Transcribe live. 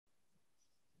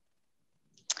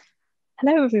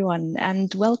Hello, everyone,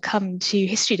 and welcome to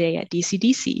History Day at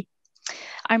DCDC.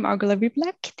 I'm Argula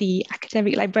Rublack, the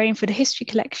academic librarian for the history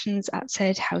collections at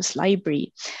Senate House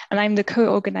Library, and I'm the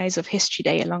co-organizer of History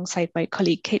Day alongside my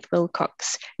colleague Kate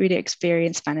Wilcox, reader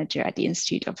experience manager at the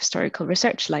Institute of Historical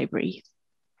Research Library.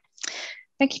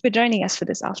 Thank you for joining us for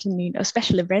this afternoon of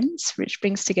special events, which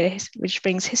brings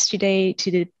History Day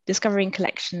to the Discovering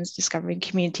Collections, Discovering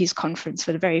Communities conference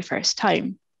for the very first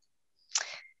time.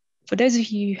 For those of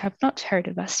you who have not heard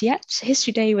of us yet,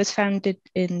 History Day was founded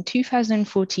in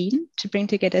 2014 to bring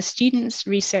together students,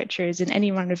 researchers, and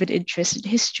anyone with an interest in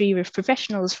history with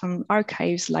professionals from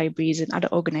archives, libraries, and other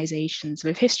organizations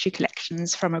with history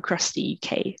collections from across the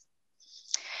UK.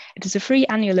 It is a free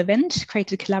annual event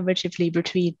created collaboratively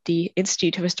between the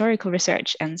Institute of Historical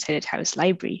Research and Senate House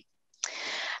Library.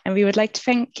 And we would like to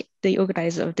thank the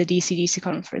organizer of the DCDC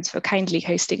conference for kindly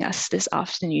hosting us this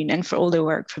afternoon and for all their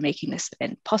work for making this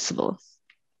event possible.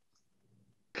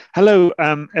 Hello,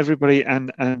 everybody,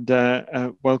 and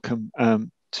welcome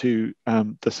to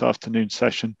this afternoon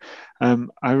session.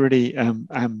 I really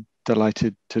am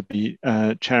delighted to be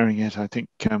chairing it. I think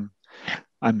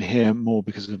I'm here more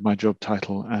because of my job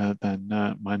title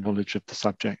than my knowledge of the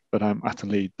subject, but I'm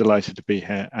utterly delighted to be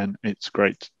here, and it's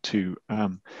great to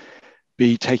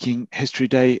be taking History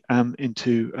Day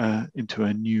into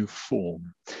a new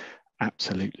form.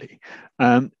 Absolutely.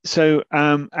 And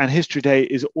History Day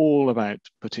is all about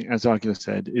putting, as Argula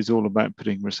said, is all about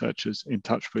putting researchers in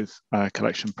touch with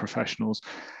collection professionals.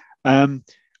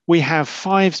 We have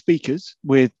 5 speakers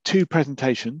with 2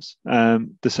 presentations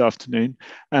this afternoon.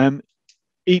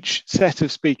 Each set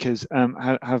of speakers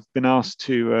have been asked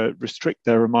to restrict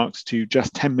their remarks to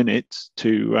just 10 minutes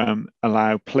to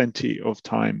allow plenty of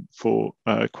time for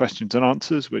questions and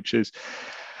answers, which is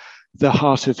the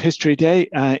heart of History Day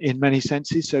in many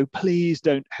senses. So please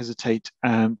don't hesitate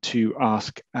to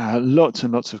ask lots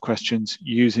and lots of questions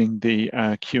using the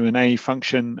Q&A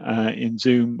function in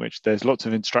Zoom, which there's lots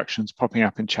of instructions popping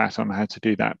up in chat on how to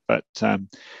do that. But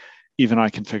even I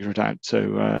can figure it out.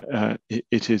 So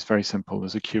it is very simple.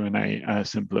 There's a Q&A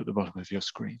symbol at the bottom of your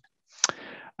screen.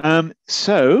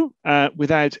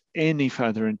 Without any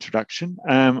further introduction,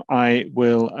 I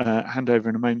will hand over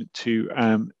in a moment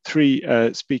to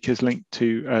 3 speakers linked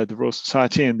to the Royal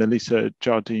Society and the Lisa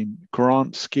Jardine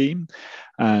Grant Scheme.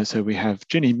 So we have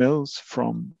Ginny Mills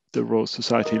from the Royal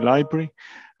Society Library,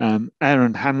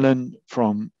 Aaron Hanlon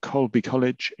from Colby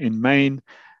College in Maine,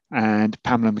 and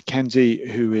Pamela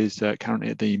MacKenzie, who is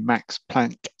currently at the Max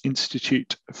Planck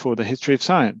Institute for the History of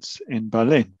Science in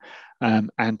Berlin.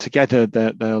 And together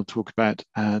they'll talk about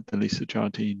the Lisa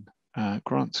Jardine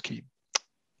Grant Scheme.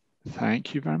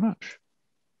 Thank you very much.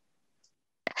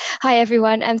 Hi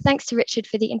everyone, and thanks to Richard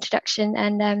for the introduction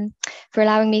and for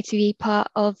allowing me to be part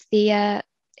of the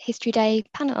History Day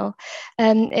panel.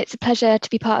 It's a pleasure to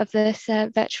be part of this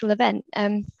virtual event.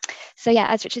 So yeah,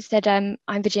 as Richard said, I'm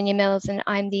Virginia Mills and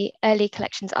I'm the Early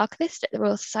Collections Archivist at the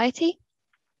Royal Society.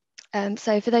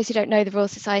 So for those who don't know, the Royal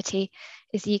Society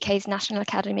is the UK's National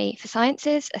Academy for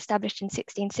Sciences, established in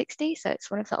 1660. So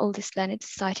it's one of the oldest learned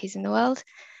societies in the world.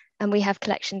 And we have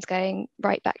collections going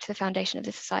right back to the foundation of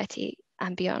the society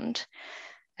and beyond.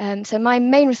 So my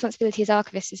main responsibility as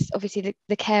archivist is obviously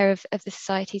the care of the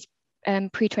society's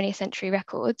pre-20th century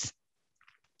records.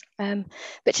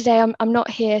 But today I'm not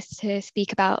here to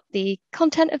speak about the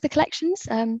content of the collections,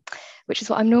 which is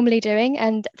what I'm normally doing,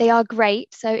 and they are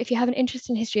great. So if you have an interest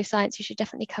in history of science, you should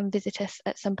definitely come visit us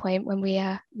at some point when we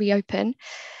reopen.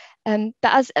 But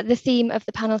as the theme of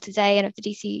the panel today and of the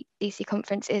DCDC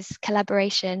conference is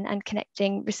collaboration and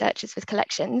connecting researchers with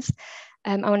collections,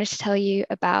 I wanted to tell you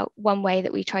about one way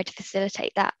that we try to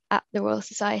facilitate that at the Royal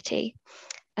Society,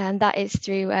 and that is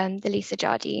through the Lisa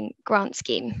Jardine Grant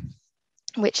Scheme,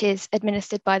 which is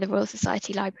administered by the Royal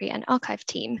Society Library and Archive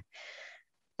team.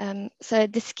 So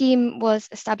the scheme was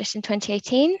established in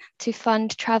 2018 to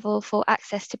fund travel for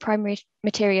access to primary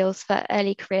materials for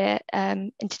early career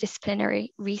interdisciplinary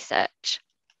research.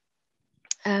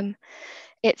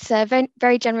 It's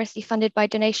very generously funded by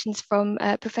donations from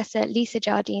Professor Lisa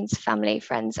Jardine's family,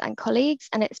 friends and colleagues,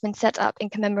 and it's been set up in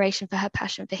commemoration for her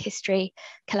passion for history,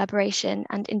 collaboration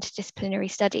and interdisciplinary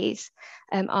studies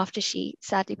after she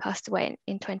sadly passed away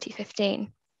in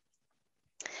 2015.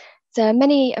 So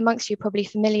many amongst you are probably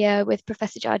familiar with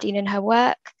Professor Jardine and her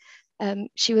work.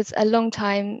 She was a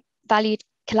long-time valued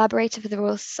collaborator for the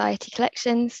Royal Society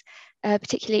collections,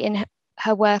 particularly in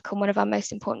her work on one of our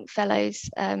most important fellows,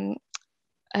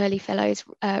 early fellows,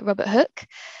 Robert Hooke.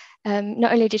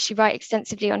 Not only did she write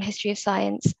extensively on history of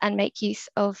science and make use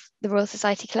of the Royal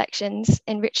Society collections,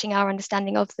 enriching our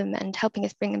understanding of them and helping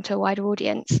us bring them to a wider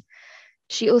audience,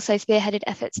 She also spearheaded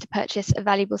efforts to purchase a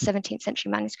valuable 17th century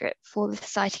manuscript for the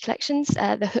Society collections,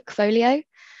 the Hook Folio,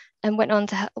 and went on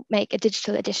to help make a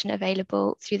digital edition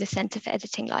available through the Centre for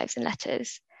Editing Lives and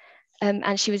Letters.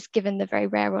 And she was given the very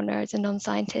rare honour as a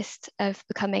non-scientist of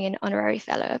becoming an honorary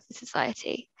fellow of the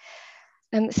Society.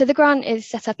 So the grant is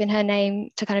set up in her name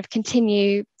to kind of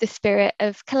continue the spirit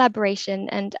of collaboration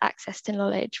and access to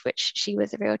knowledge, which she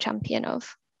was a real champion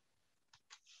of.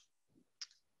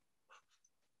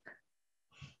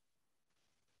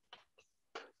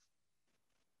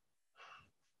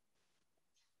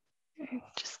 I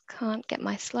just can't get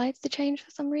my slides to change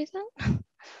for some reason.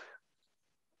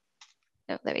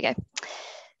 Oh, there we go.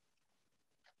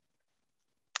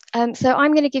 So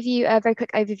I'm going to give you a very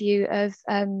quick overview of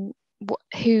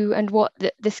who and what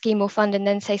the scheme will fund, and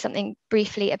then say something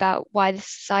briefly about why the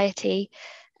Society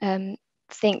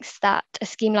thinks that a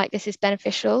scheme like this is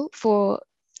beneficial for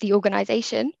the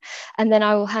organisation. And then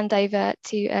I will hand over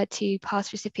to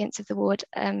past recipients of the award,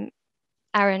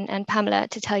 Aaron and Pamela,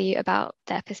 to tell you about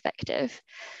their perspective.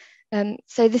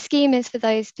 So the scheme is for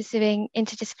those pursuing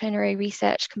interdisciplinary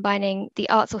research combining the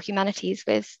arts or humanities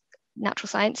with natural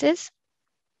sciences.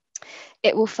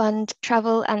 It will fund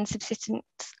travel and subsistence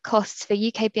costs for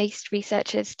UK-based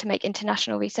researchers to make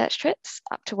international research trips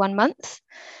up to 1 month.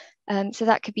 So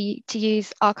that could be to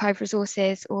use archive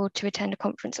resources or to attend a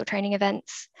conference or training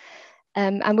events.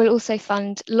 And we'll also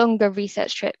fund longer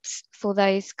research trips for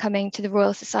those coming to the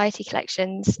Royal Society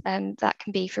collections. That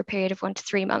can be for a period of 1 to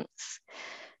 3 months.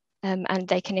 And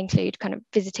they can include kind of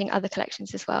visiting other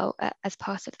collections as well as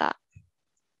part of that.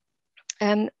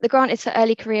 The grant is for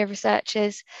early career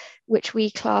researchers, which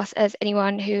we class as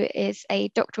anyone who is a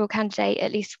doctoral candidate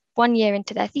at least 1 year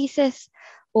into their thesis,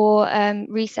 or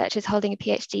researchers holding a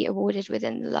PhD awarded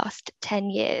within the last 10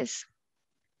 years.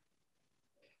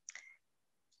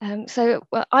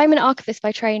 Well, I'm an archivist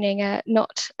by training,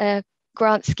 not a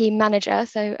grant scheme manager.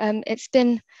 So it's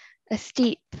been a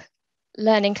steep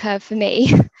learning curve for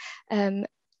me,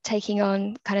 taking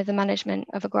on kind of the management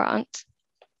of a grant.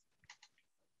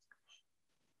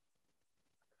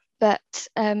 But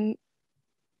I'm,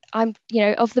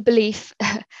 of the belief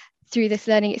through this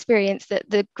learning experience that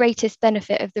the greatest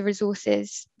benefit of the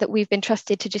resources that we've been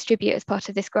trusted to distribute as part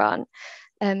of this grant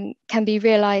can be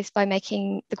realised by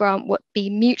making the grant be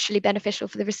mutually beneficial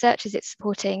for the researchers it's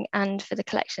supporting and for the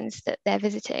collections that they're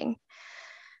visiting.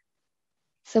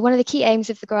 So one of the key aims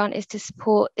of the grant is to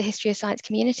support the history of science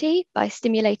community by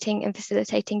stimulating and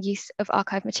facilitating use of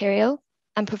archive material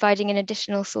and providing an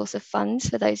additional source of funds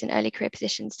for those in early career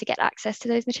positions to get access to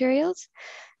those materials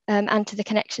and to the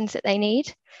connections that they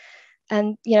need.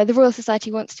 And the Royal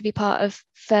Society wants to be part of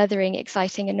furthering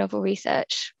exciting and novel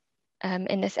research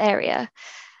in this area.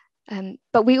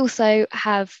 But we also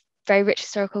have very rich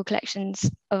historical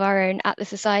collections of our own at the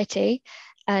Society,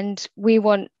 and we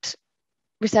want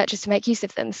researchers to make use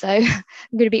of them. So I'm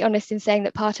going to be honest in saying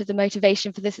that part of the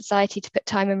motivation for the Society to put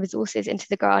time and resources into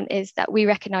the grant is that we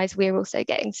recognise we're also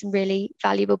getting some really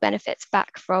valuable benefits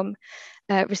back from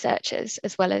researchers,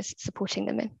 as well as supporting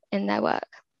them in their work.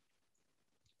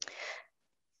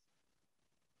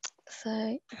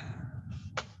 So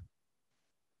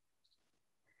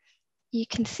you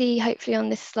can see hopefully on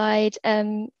this slide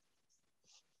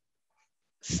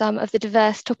some of the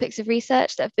diverse topics of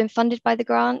research that have been funded by the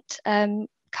grant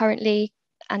currently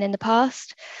and in the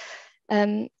past.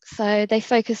 So they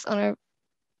focus on a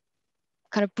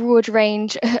kind of broad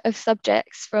range of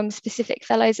subjects, from specific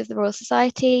fellows of the Royal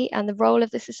Society and the role of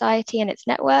the Society and its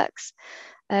networks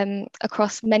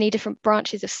across many different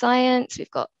branches of science.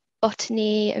 We've got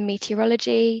botany and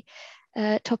meteorology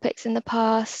topics in the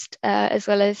past, as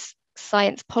well as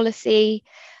science policy,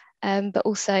 but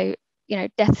also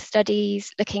death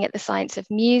studies, looking at the science of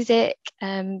music,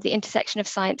 the intersection of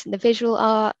science and the visual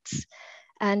arts.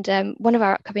 And one of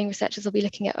our upcoming researchers will be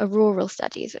looking at auroral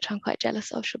studies, which I'm quite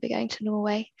jealous of. She'll be going to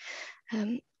Norway.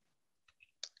 So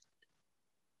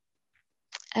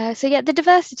yeah, the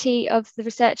diversity of the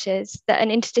researchers that an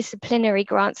interdisciplinary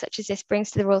grant such as this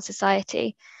brings to the Royal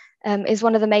Society is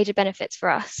one of the major benefits for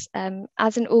us.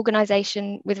 As an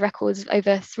organisation with records of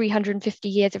over 350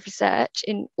 years of research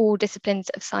in all disciplines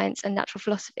of science and natural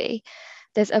philosophy,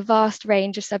 there's a vast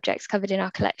range of subjects covered in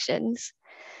our collections.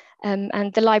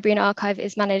 And the library and archive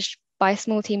is managed by a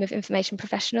small team of information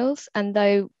professionals. And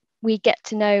though we get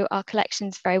to know our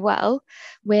collections very well,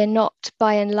 we're not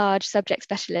by and large subject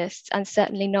specialists, and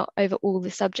certainly not over all the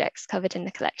subjects covered in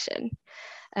the collection.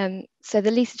 So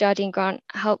the Lisa Jardine Grant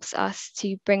helps us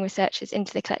to bring researchers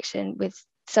into the collection with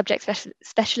subject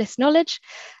specialist knowledge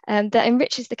that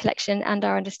enriches the collection and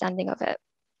our understanding of it.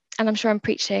 And I'm sure I'm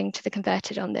preaching to the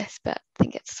converted on this, but I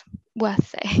think it's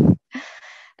worth saying.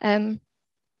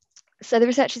 So the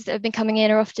researchers that have been coming in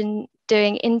are often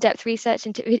doing in-depth research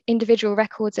into individual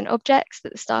records and objects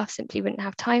that the staff simply wouldn't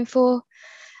have time for.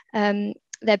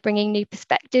 They're bringing new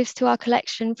perspectives to our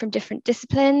collection from different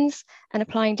disciplines and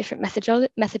applying different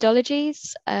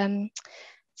methodologies.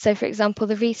 So for example,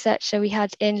 the researcher we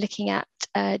had in looking at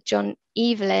John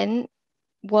Evelyn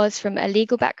was from a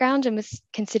legal background and was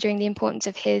considering the importance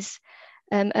of his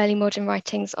early modern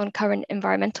writings on current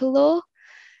environmental law.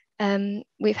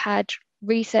 We've had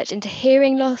research into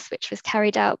hearing loss, which was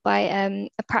carried out by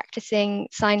a practicing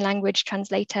sign language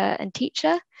translator and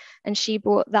teacher. And she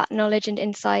brought that knowledge and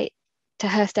insight to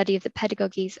her study of the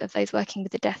pedagogies of those working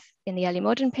with the deaf in the early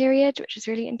modern period, which is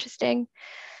really interesting.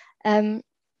 And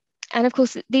of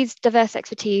course, these diverse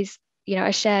expertise,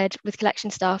 are shared with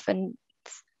collection staff and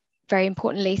very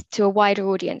importantly to a wider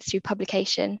audience through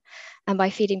publication and by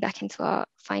feeding back into our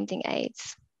finding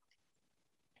aids.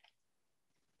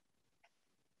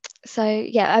 So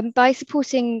yeah, by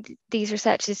supporting these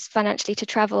researchers financially to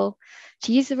travel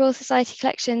to use the Royal Society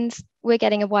collections, we're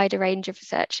getting a wider range of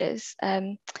researchers,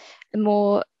 from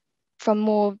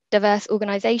more diverse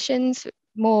organisations.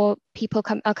 More people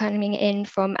are coming in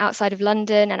from outside of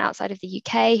London and outside of the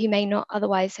UK who may not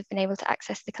otherwise have been able to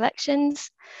access the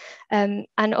collections, and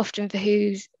often for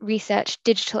whose research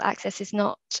digital access is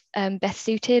not best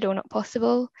suited or not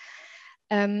possible.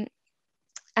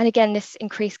 And again, this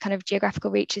increased kind of geographical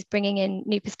reach is bringing in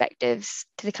new perspectives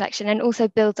to the collection and also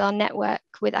builds our network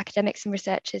with academics and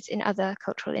researchers in other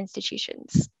cultural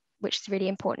institutions, which is a really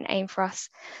important aim for us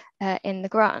in the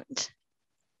grant.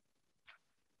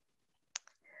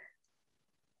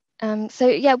 So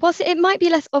yeah, whilst it might be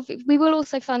less obvious, we will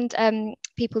also fund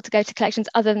people to go to collections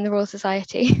other than the Royal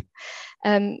Society.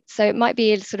 So it might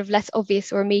be a sort of less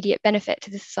obvious or immediate benefit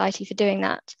to the Society for doing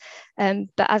that.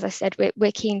 But as I said,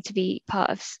 we're keen to be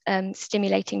part of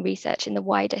stimulating research in the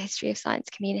wider history of science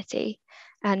community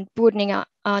and broadening our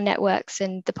networks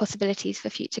and the possibilities for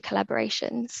future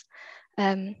collaborations.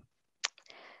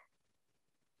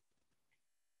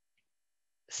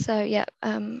 So yeah,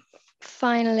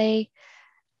 finally,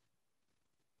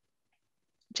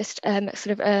 just sort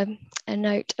of a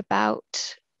note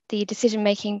about the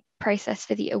decision-making process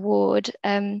for the award.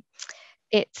 The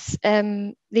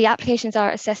applications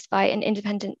are assessed by an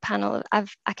independent panel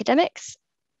of academics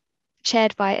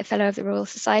chaired by a fellow of the Royal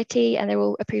Society, and they're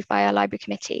all approved by our library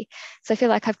committee. So I feel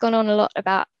like I've gone on a lot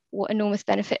about what enormous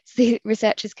benefits the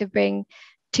researchers could bring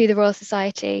to the Royal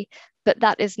Society, but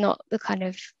that is not the kind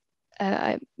of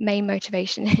main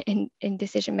motivation in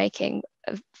decision-making.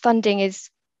 Funding is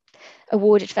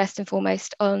awarded first and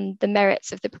foremost on the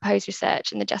merits of the proposed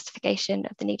research and the justification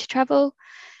of the need to travel.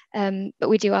 But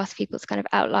we do ask people to kind of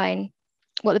outline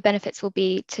what the benefits will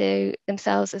be to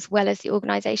themselves as well as the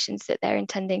organisations that they're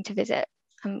intending to visit.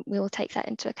 And we will take that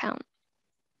into account.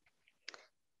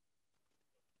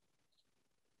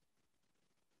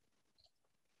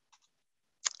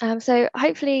 So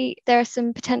hopefully there are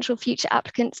some potential future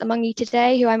applicants among you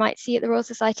today who I might see at the Royal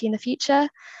Society in the future,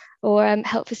 or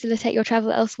help facilitate your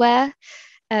travel elsewhere.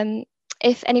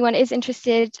 If anyone is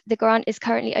interested, the grant is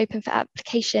currently open for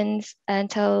applications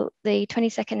until the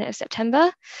 22nd of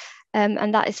September,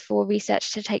 and that is for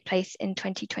research to take place in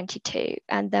 2022.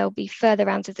 And there'll be further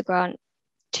rounds of the grant,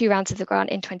 2 rounds of the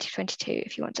grant in 2022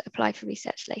 if you want to apply for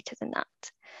research later than that.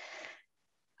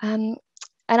 And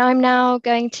I'm now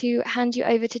going to hand you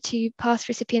over to 2 past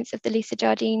recipients of the Lisa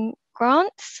Jardine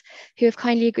Grants, who have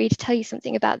kindly agreed to tell you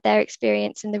something about their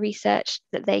experience and the research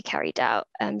that they carried out.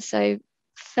 So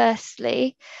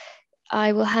firstly,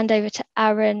 I will hand over to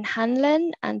Aaron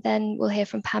Hanlon, and then we'll hear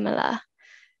from Pamela.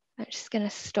 I'm just going to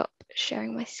stop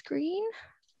sharing my screen.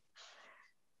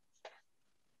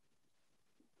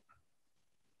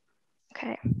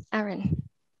 Okay, Aaron.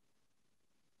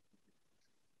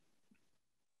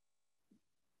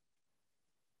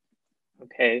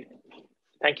 Okay.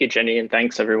 Thank you, Jenny, and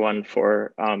thanks everyone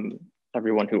for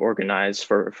everyone who organized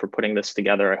for putting this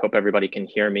together. I hope everybody can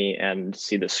hear me and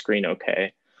see the screen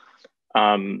okay.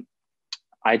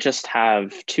 I just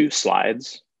have 2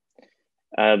 slides.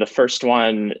 The first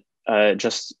one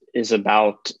just is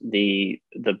about the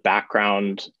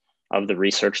background of the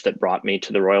research that brought me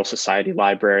to the Royal Society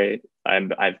Library.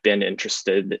 I've been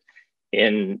interested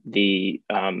in the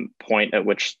point at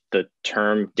which the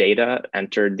term data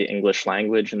entered the English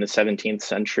language in the 17th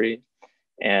century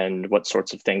and what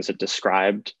sorts of things it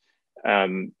described,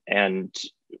 and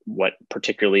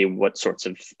particularly what sorts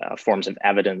of forms of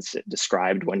evidence it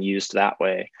described when used that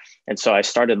way. And so I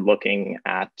started looking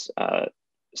at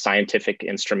scientific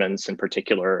instruments, in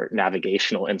particular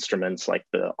navigational instruments like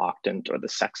the octant or the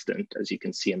sextant, as you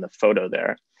can see in the photo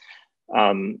there.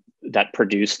 that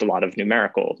produced a lot of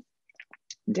numerical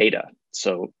data.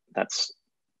 So that's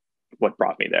what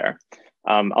brought me there.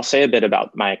 I'll say a bit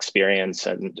about my experience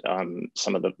and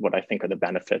some of what I think are the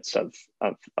benefits of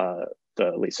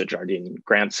the Lisa Jardine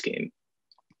Grant Scheme.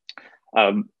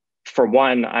 For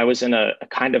one, I was in a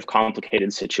kind of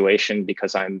complicated situation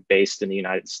because I'm based in the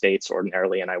United States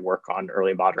ordinarily, and I work on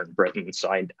early modern Britain.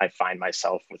 So I find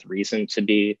myself with reason to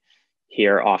be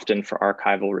here often for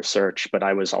archival research, but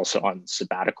I was also on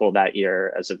sabbatical that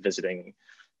year as a visiting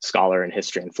scholar in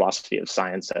history and philosophy of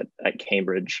science at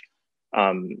Cambridge.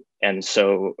 And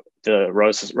so the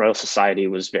Royal Society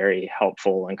was very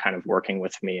helpful in kind of working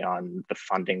with me on the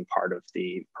funding part of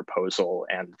the proposal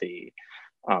and the,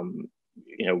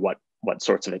 what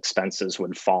sorts of expenses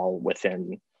would fall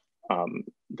within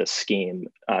the scheme,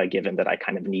 given that I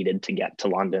kind of needed to get to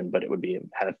London, but it would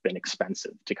have been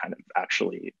expensive to kind of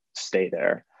actually stay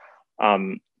there.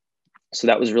 So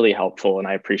that was really helpful, and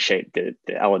I appreciate the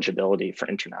eligibility for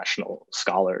international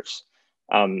scholars.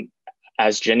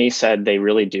 As Ginny said, they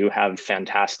really do have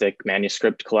fantastic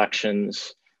manuscript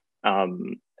collections,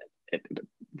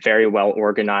 very well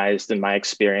organized in my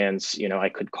experience. I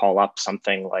could call up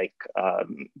something like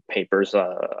papers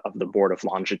of the Board of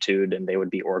Longitude, and they would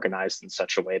be organized in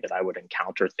such a way that I would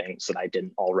encounter things that I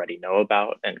didn't already know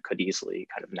about and could easily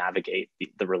kind of navigate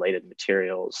the related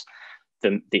materials.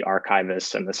 The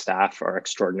archivists and the staff are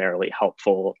extraordinarily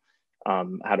helpful.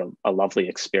 Had a lovely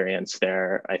experience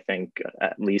there. I think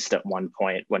at least at one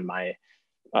point when my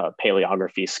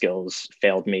paleography skills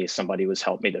failed me, somebody was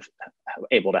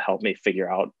able to help me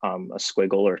figure out a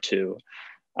squiggle or two.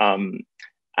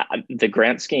 The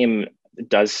grant scheme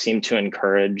does seem to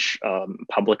encourage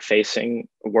public-facing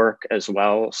work as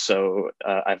well. So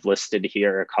I've listed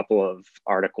here a couple of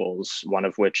articles, one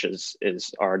of which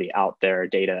is already out there,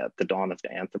 Data at the Dawn of the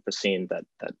Anthropocene, that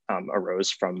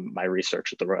arose from my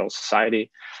research at the Royal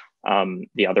Society.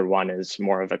 The other one is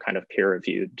more of a kind of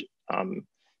peer-reviewed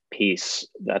piece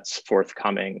that's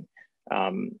forthcoming.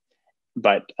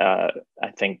 But I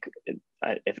think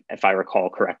if I recall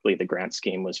correctly, the grant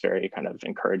scheme was very kind of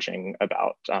encouraging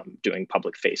about doing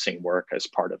public-facing work as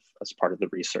part of the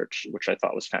research, which I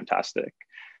thought was fantastic.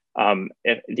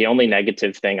 The only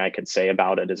negative thing I could say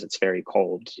about it is it's very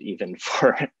cold, even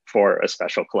for a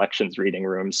special collections reading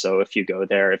room. So if you go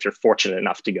there, if you're fortunate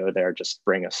enough to go there, just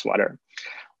bring a sweater.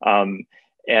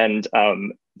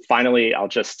 Finally, I'll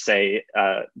just say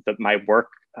that my work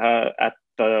at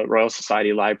the Royal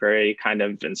Society Library kind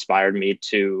of inspired me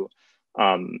to,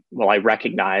 I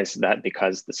recognized that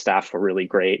because the staff were really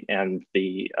great and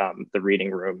the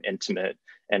reading room intimate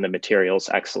and the materials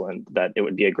excellent, that it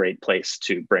would be a great place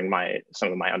to bring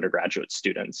some of my undergraduate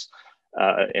students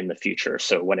in the future.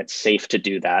 So when it's safe to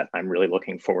do that, I'm really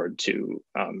looking forward to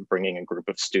bringing a group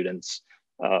of students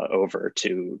over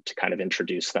to kind of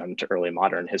introduce them to early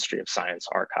modern history of science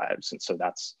archives. And so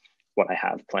that's what I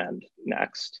have planned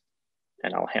next.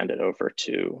 And I'll hand it over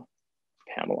to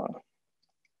Pamela.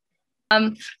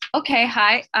 Okay,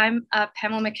 hi, I'm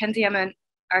Pamela MacKenzie. I'm an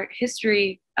art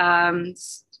history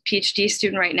PhD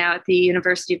student right now at the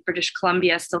University of British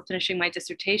Columbia, still finishing my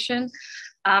dissertation.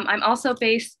 I'm also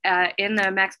based in the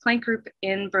Max Planck group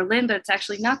in Berlin, but it's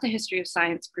actually not the History of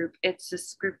Science group. It's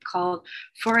this group called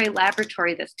For a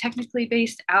Laboratory that's technically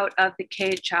based out of the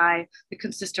KHI, the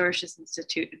Kunsthistorisches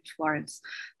Institute in Florence.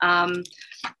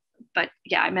 But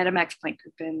yeah, I'm at a Max Planck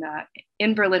group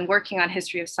in Berlin working on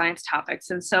history of science topics.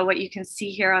 And so what you can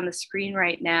see here on the screen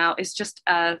right now is just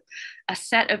a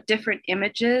set of different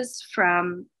images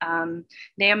from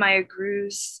Nehemiah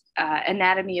Grew's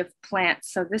Anatomy of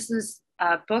Plants. So this is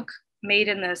a book made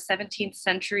in the 17th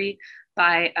century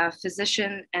by a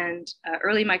physician and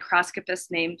early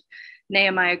microscopist named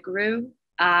Nehemiah Grew.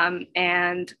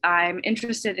 And I'm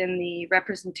interested in the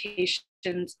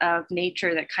representations of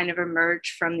nature that kind of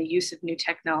emerge from the use of new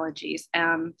technologies.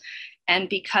 And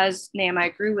because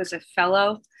Nehemiah Grew was a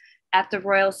fellow at the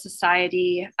Royal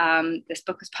Society, this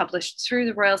book was published through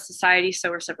the Royal Society,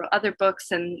 so were several other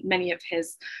books, and many of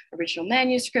his original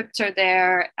manuscripts are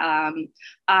there.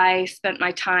 I spent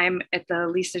my time at the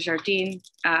Lisa Jardine,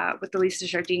 with the Lisa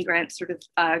Jardine Grant, sort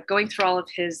of going through all of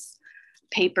his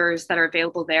papers that are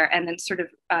available there, and then sort of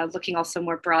looking also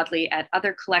more broadly at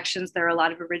other collections. There are a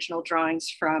lot of original drawings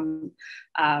from,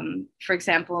 for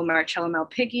example, Marcello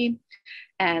Malpighi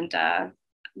and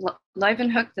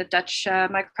Leeuwenhoek, the Dutch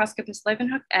microscopist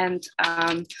Leeuwenhoek. And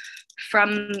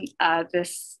from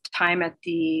this time at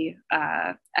the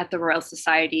Royal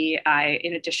Society,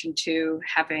 in addition to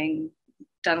having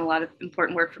done a lot of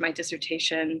important work for my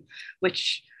dissertation,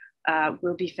 which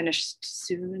will be finished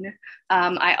soon.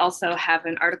 I also have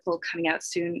an article coming out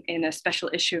soon in a special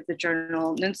issue of the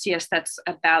journal Nuncius that's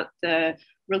about the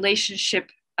relationship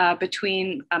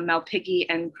between Malpighi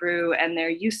and Grew and their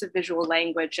use of visual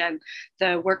language. And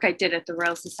the work I did at the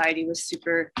Royal Society was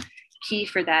super key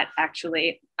for that,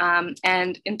 actually.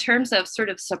 And in terms of sort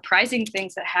of surprising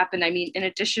things that happened, I mean, in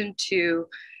addition to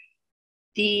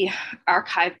the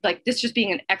archive, like this just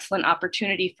being an excellent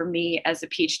opportunity for me as a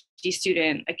PhD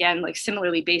student, again, like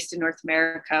similarly based in North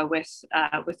America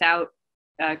without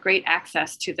great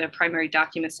access to the primary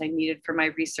documents I needed for my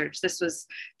research. This was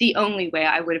the only way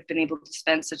I would have been able to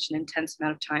spend such an intense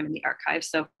amount of time in the archive.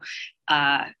 So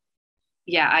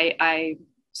yeah, I'm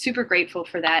super grateful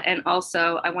for that. And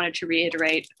also I wanted to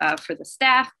reiterate for the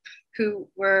staff who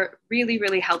were really,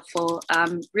 really helpful,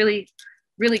 really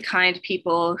kind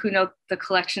people who know the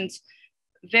collections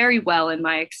very well in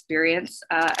my experience.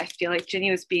 I feel like Ginny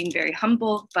was being very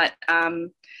humble, but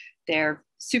they're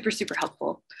super, super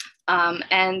helpful.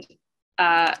 And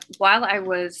while I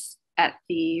was at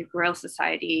the Royal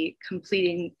Society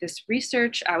completing this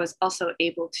research, I was also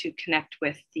able to connect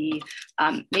with the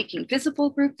Making Visible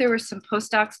group. There were some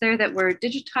postdocs there that were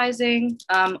digitizing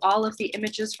all of the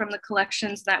images from the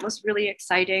collections. That was really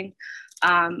exciting.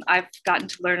 I've gotten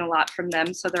to learn a lot from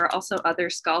them. So there are also other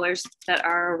scholars that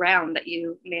are around that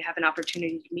you may have an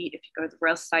opportunity to meet if you go to the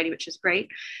Royal Society, which is great.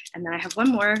 And then I have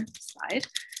one more slide,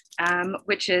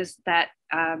 which is that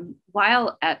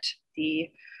while at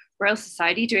the Royal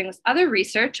Society doing this other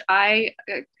research, I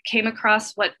came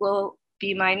across what will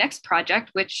be my next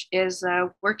project, which is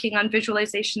working on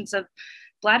visualizations of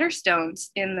bladder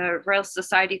stones in the Royal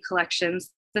Society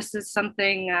collections. This is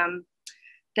something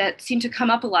that seemed to come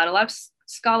up a lot. A lot of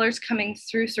scholars coming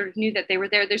through sort of knew that they were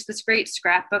there. There's this great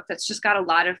scrapbook that's just got a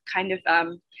lot of kind of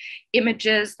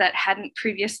images that hadn't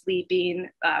previously been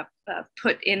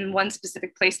put in one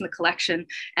specific place in the collection.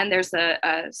 And there's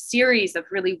a series of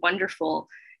really wonderful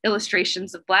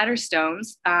illustrations of bladder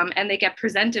stones, and they get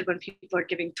presented when people are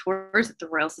giving tours at the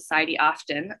Royal Society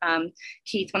often.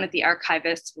 Keith, one of the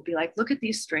archivists, will be like, look at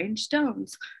these strange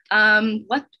stones.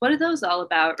 What are those all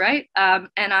about, right?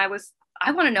 And I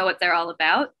want to know what they're all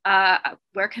about.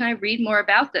 Where can I read more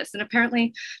about this? And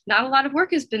apparently not a lot of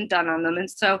work has been done on them. And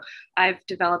so I've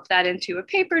developed that into a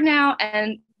paper now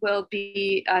and will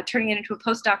be turning it into a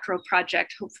postdoctoral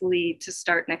project. Hopefully to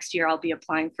start next year, I'll be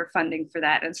applying for funding for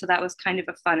that. And so that was kind of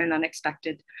a fun and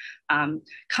unexpected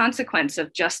consequence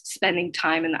of just spending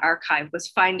time in the archive, was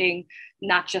finding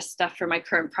not just stuff for my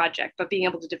current project, but being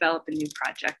able to develop a new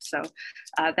project. So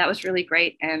that was really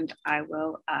great. And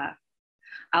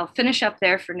I'll finish up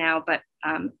there for now, but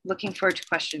looking forward to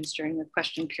questions during the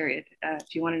question period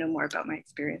if you want to know more about my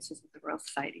experiences with the Royal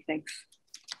Society. Thanks.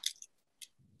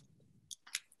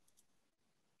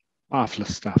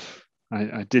 Marvelous stuff.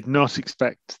 I did not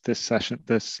expect this session,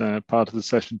 this part of the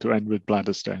session, to end with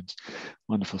bladder stones.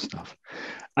 Wonderful stuff.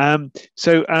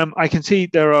 So I can see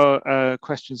there are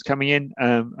questions coming in.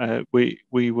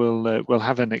 We'll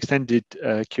have an extended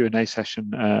Q&A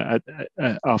session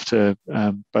after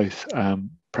both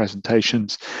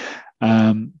presentations.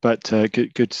 But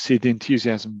good to see the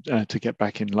enthusiasm to get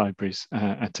back in libraries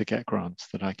and to get grants.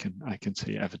 That I can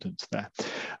see evidence there.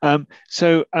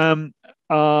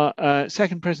 Our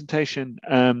second presentation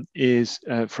is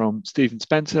from Stephen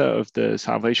Spencer of the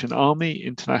Salvation Army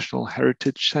International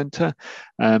Heritage Centre,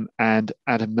 and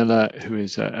Adam Miller, who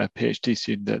is a PhD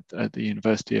student at the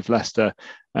University of Leicester,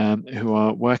 who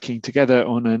are working together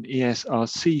on an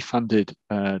ESRC-funded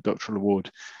doctoral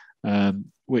award,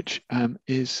 which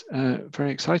is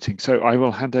very exciting. So I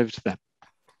will hand over to them.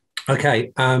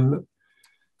 Okay.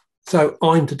 So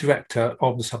I'm the director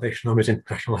of the Salvation Army's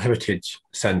International Heritage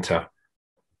Centre,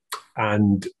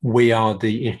 and we are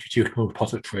the institutional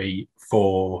repository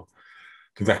for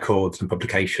the records and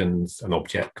publications and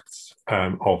objects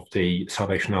of the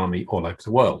Salvation Army all over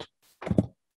the world.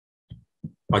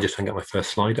 I just hung up my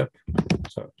first slide up.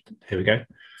 So here we go.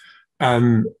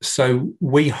 So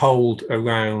we hold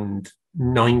around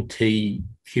 90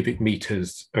 cubic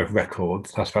meters of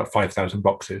records. That's about 5,000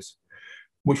 boxes,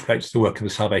 which relates to the work of the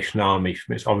Salvation Army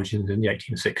from its origins in the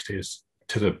 1860s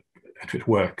to its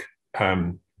work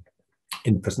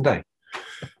in the present day.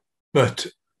 But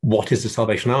what is the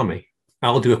Salvation Army?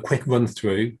 I'll do a quick run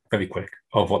through, very quick,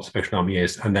 of what the Salvation Army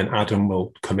is, and then Adam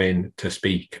will come in to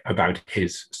speak about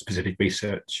his specific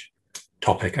research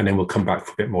topic, and then we'll come back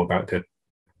for a bit more about the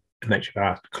nature of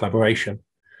our collaboration.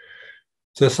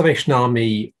 So the Salvation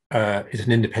Army is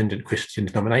an independent Christian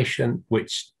denomination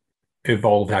which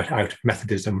evolved out of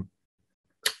Methodism.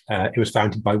 It was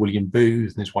founded by William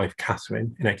Booth and his wife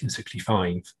Catherine in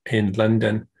 1865 in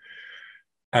London.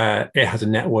 It has a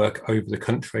network over the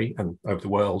country and over the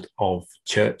world of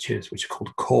churches, which are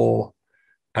called core.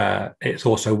 It's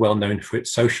also well known for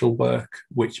its social work,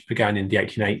 which began in the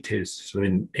 1880s, so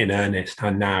in earnest,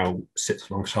 and now sits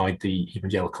alongside the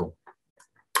evangelical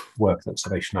work that the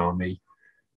Salvation Army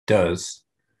does.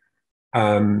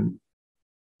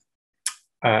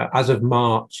 As of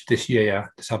March this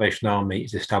year, the Salvation Army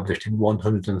is established in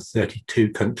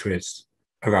 132 countries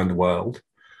around the world.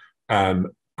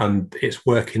 And its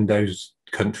work in those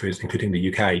countries, including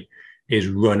the UK, is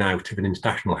run out of an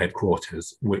international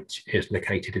headquarters, which is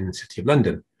located in the City of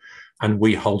London. And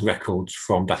we hold records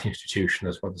from that institution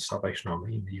as well as the Salvation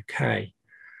Army in the UK.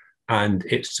 And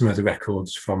it's some of the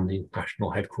records from the international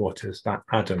headquarters that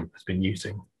Adam has been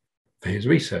using for his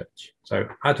research. So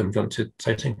Adam, do you want to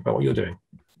say something about what you're doing?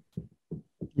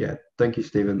 Yeah, thank you,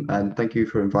 Stephen. And thank you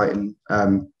for inviting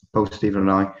both Stephen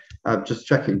and I. Just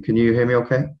checking, can you hear me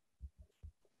okay?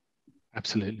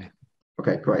 Absolutely.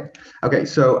 Okay, great. Okay,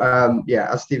 so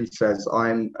yeah, as Stephen says,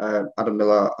 I'm Adam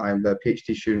Miller. I'm a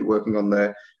PhD student working on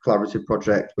the collaborative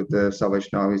project with the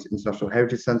Salvation Army's International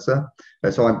Heritage Centre.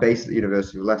 So I'm based at the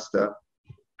University of Leicester,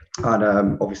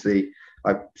 and obviously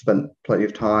I've spent plenty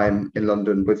of time in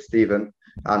London with Stephen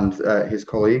and his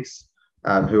colleagues,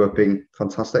 who have been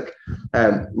fantastic.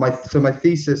 So my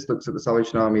thesis looks at the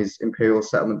Salvation Army's imperial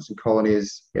settlements and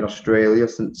colonies in Australia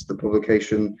since the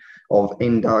publication of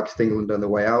In Darkest England and the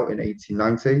Way Out in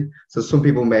 1890. So some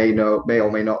people may or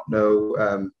may not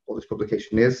know what this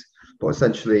publication is, but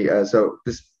essentially, so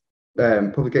this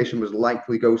publication was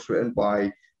likely ghostwritten by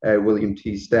William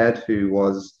T. Stead, who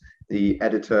was the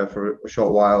editor for a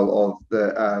short while of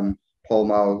the Pall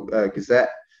Mall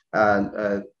Gazette,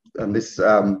 and this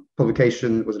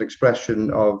publication was an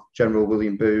expression of General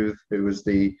William Booth, who was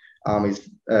the Army's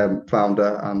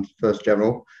founder and first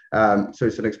general. So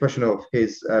it's an expression of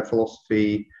his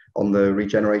philosophy on the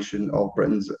regeneration of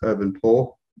Britain's urban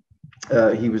poor.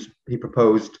 He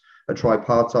proposed a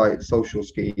tripartite social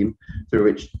scheme through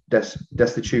which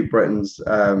destitute Britons,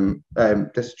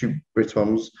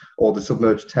 or the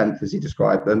submerged tenth, as he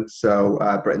described them, so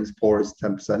Britain's poorest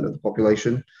 10% of the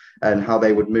population, and how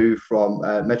they would move from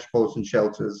metropolitan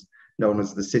shelters known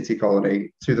as the city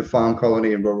colony to the farm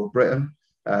colony in rural Britain.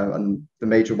 And the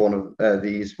major one of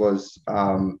these was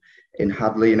in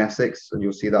Hadley in Essex, and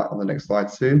you'll see that on the next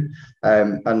slide soon.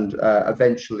 And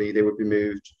eventually they would be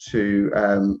moved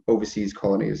to overseas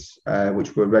colonies,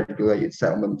 which were regulated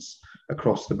settlements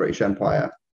across the British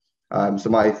Empire. So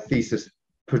my thesis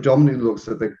predominantly looks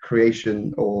at the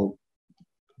creation or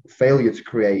failure to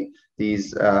create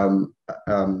these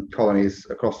colonies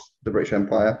across the British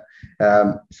Empire.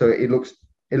 So it looks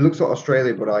at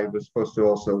Australia, but I was supposed to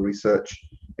also research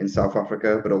in South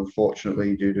Africa, but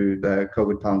unfortunately, due to the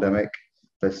COVID pandemic,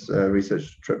 this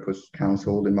research trip was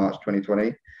cancelled in March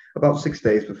 2020, about 6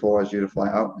 days before I was due to fly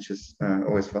out, which is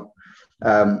always fun.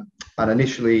 And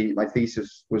initially, my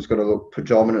thesis was going to look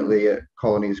predominantly at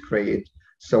colonies created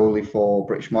solely for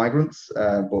British migrants,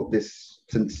 but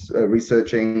since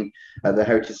researching the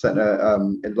Heritage Centre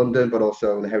in London, but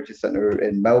also the Heritage Centre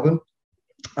in Melbourne,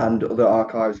 and other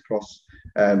archives across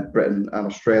Britain and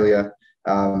Australia,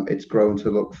 it's grown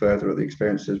to look further at the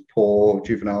experiences of poor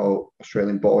juvenile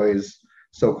Australian boys,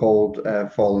 so-called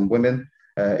fallen women,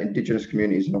 Indigenous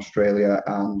communities in Australia,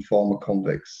 and former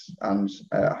convicts, and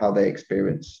how they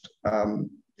experienced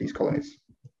these colonies.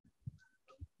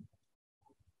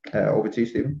 Over to you,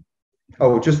 Stephen.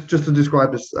 Oh, just to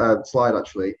describe this slide,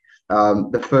 actually,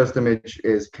 the first image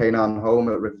is Canaan Home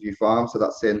at Riverview Farm. So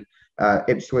that's in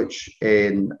Ipswich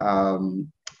in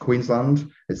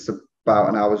Queensland. It's about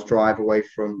an hour's drive away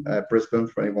from Brisbane,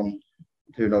 for anyone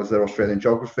who knows their Australian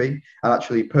geography. And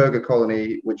actually, Perga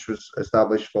Colony, which was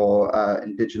established for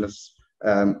Indigenous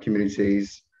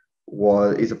communities,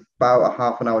 is about a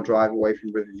half an hour drive away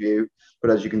from Riverview. But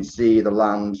as you can see, the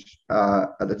land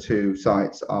at the two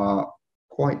sites are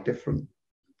quite different.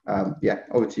 Yeah,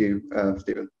 over to you,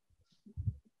 Stephen.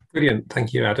 Brilliant,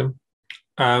 thank you, Adam.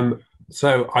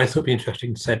 So I thought it'd be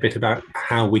interesting to say a bit about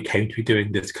how we came to be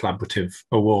doing this collaborative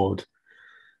award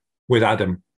with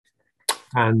Adam.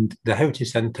 And the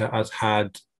Heritage Centre has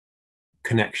had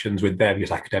connections with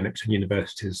various academics and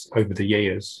universities over the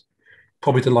years.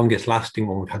 Probably the longest lasting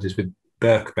one we've had is with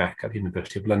Birkbeck at the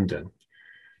University of London.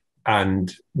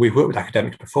 And we've worked with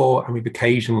academics before, and we've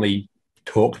occasionally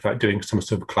talked about doing some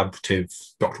sort of collaborative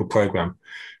doctoral programme,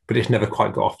 but it's never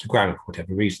quite got off the ground for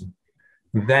whatever reason.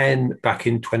 Then back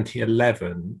in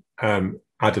 2011,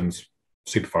 Adam's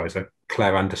supervisor,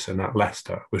 Claire Anderson at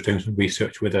Leicester, was doing some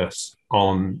research with us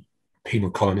on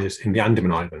penal colonies in the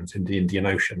Andaman Islands in the Indian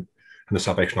Ocean, and the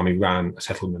Salvation Army ran a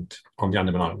settlement on the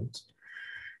Andaman Islands.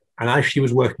 And as she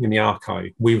was working in the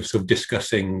archive, we were sort of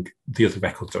discussing the other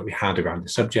records that we had around the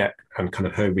subject and kind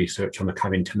of her research on the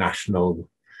kind of international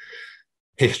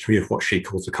history of what she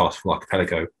calls the Carterville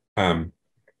Archipelago. And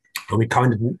we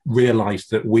kind of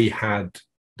realized that we had,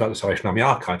 that the Salvation Army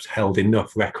archives held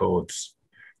enough records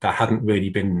that hadn't really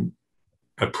been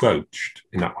approached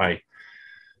in that way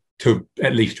to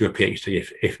at least do a PhD,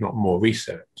 if not more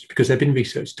research, because there'd been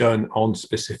research done on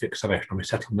specific Salvation Army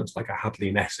settlements like a Hadley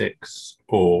in Essex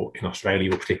or in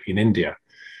Australia or particularly in India,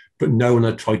 but no one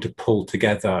had tried to pull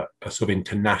together a sort of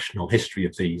international history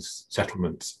of these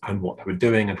settlements and what they were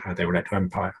doing and how they were led to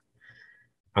empire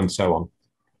and so on.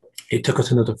 It took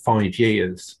us another 5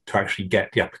 years to actually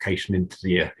get the application into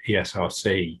the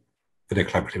ESRC for the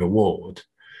Collaborative Award.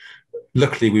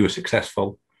 Luckily, we were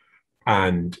successful,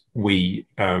 and we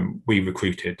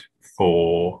recruited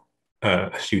for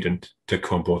a student to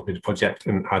come on board with the project,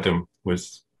 and Adam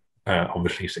was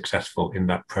obviously successful in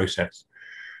that process.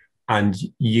 And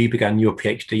you began your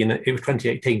PhD, and it was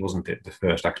 2018, wasn't it, the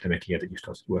first academic year that you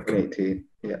started working 2018,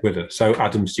 yeah. with us? So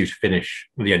Adam's due to finish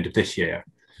at the end of this year.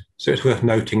 So it's worth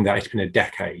noting that it's been a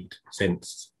decade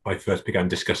since I first began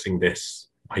discussing this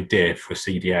idea for a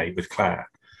CDA with Claire.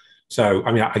 So,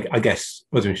 I mean, I guess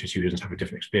other institutions have a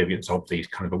different experience of these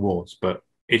kind of awards, but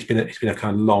it's been a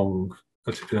kind of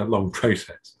long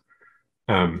process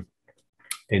in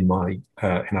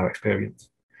our experience.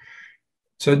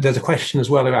 So there's a question as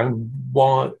well around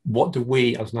what do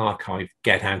we as an archive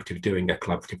get out of doing a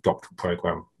collaborative doctoral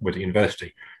program with the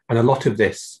university? And a lot of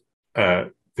this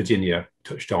Virginia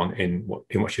touched on in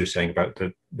what she was saying about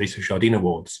the Lisa Jardine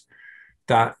Awards.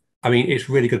 That, I mean, it's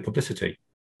really good publicity.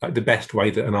 Like, the best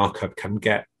way that an archive can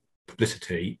get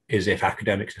publicity is if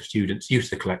academics and students use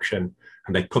the collection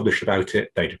and they publish about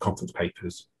it, they do conference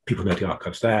papers, people know the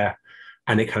archive's there,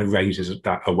 and it kind of raises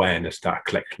that awareness that a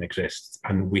collection exists,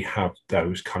 and we have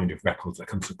those kind of records that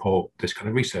can support this kind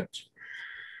of research.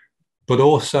 But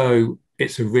also,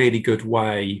 it's a really good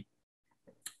way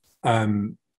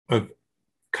of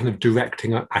kind of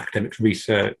directing academic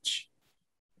research,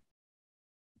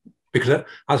 because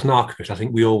as an archivist, I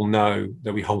think we all know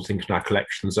that we hold things in our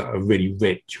collections that are really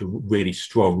rich, really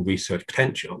strong research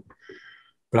potential,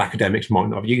 but academics might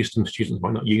not have used them, students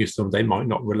might not use them, they might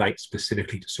not relate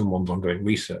specifically to someone's ongoing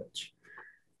research.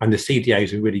 And the CDA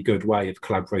is a really good way of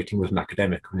collaborating with an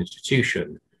academic or an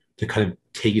institution to kind of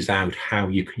tease out how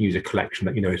you can use a collection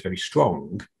that you know is very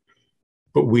strong,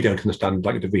 but we don't understand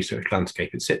like the research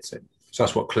landscape it sits in. So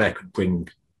that's what Claire could bring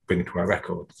to our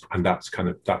records, and that's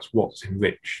what's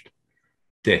enriched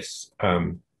this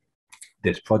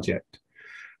this project.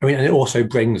 I mean, and it also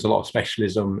brings a lot of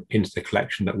specialism into the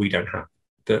collection that we don't have.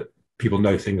 That people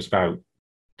know things about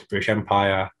the British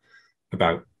Empire,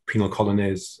 about penal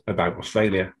colonies, about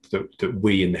Australia that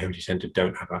we in the Heritage Centre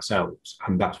don't have ourselves,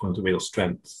 and that's one of the real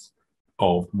strengths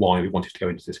of why we wanted to go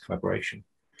into this collaboration.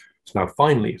 So now,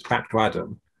 finally, it's back to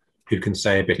Adam, who can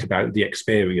say a bit about the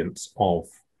experience of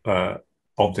the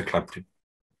collaborative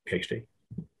PhD.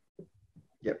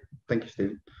 Yep, thank you,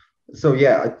 Stephen. So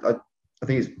yeah, I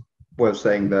think it's worth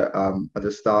saying that at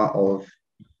the start of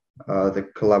the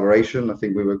collaboration, I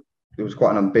think it was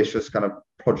quite an ambitious kind of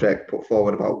project put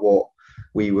forward about what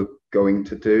we were going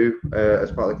to do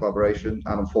as part of the collaboration,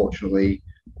 and unfortunately,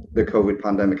 the COVID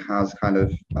pandemic has kind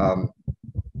of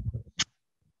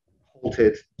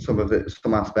halted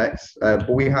some aspects, but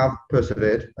we have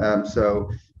persevered. So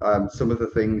some of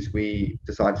the things we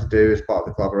decided to do as part of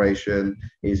the collaboration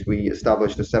is we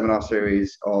established a seminar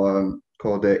series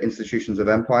called the Institutions of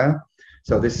Empire.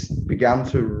 So this began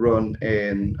to run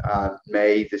in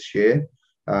May this year,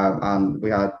 and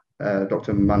we had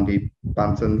Dr. Mandy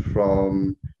Banton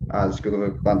from the School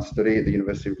of Advanced Study at the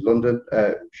University of London.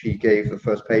 She gave the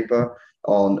first paper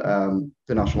on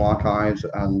the National Archives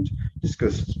and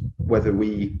discussed whether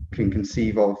we can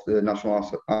conceive of the National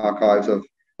Archives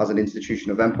as an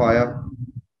institution of empire.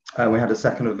 We had a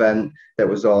second event that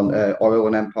was on oil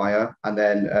and empire, and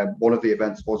then one of the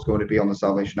events was going to be on the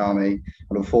Salvation Army,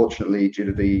 and unfortunately, due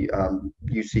to the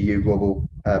UCU global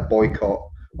boycott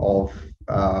of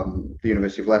the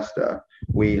University of Leicester,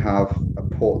 we have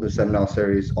put the seminar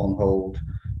series on hold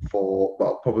for,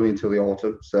 well, probably until the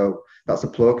autumn. So that's a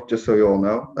plug, just so you all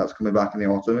know. That's coming back in the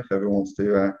autumn if everyone wants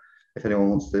to, if anyone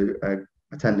wants to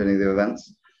attend any of the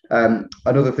events.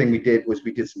 Another thing we did was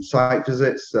we did some site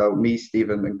visits. So me,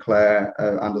 Stephen, and Claire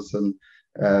Anderson,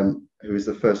 who is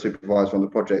the first supervisor on the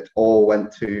project, all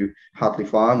went to Hadley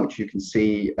Farm, which you can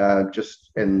see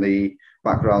just in the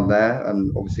background there.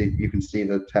 And obviously you can see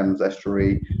the Thames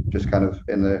estuary just kind of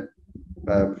in the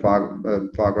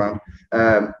foreground.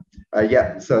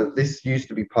 Yeah, so this used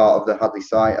to be part of the Hadley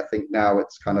site. I think now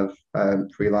it's kind of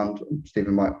free land.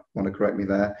 Stephen might want to correct me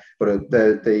there. But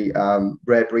the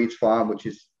Rare Breeds Farm, which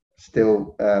is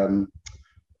still owned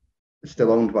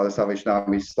by the Salvation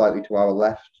Army, is slightly to our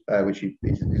left, which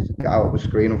is out of the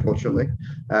screen, unfortunately.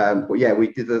 But yeah,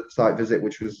 we did the site visit,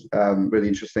 which was really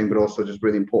interesting, but also just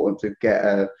really important to get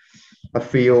a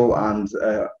feel and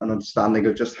an understanding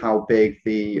of just how big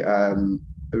the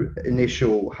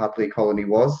initial Hadley colony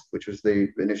was, which was the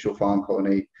initial farm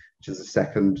colony, which is the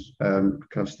second kind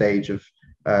of stage of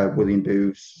William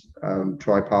Booth's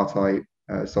tripartite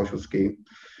social scheme.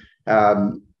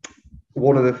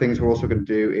 One of the things we're also going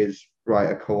to do is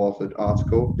write a co-authored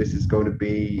article. This is going to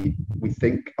be, we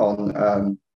think,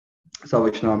 on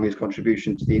Salvation Army's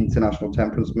contribution to the international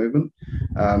temperance movement.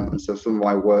 And so some of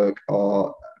my work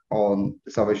are on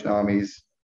the Salvation Army's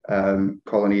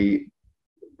colony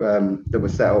that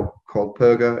was set up called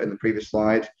Perga in the previous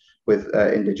slide with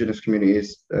Indigenous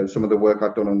communities. Some of the work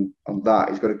I've done on that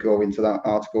is going to go into that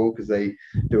article because they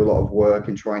do a lot of work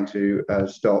in trying to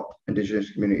stop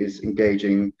Indigenous communities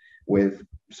engaging with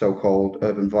so-called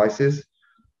urban vices,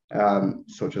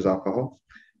 such as alcohol.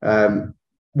 One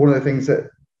of the things that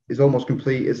is almost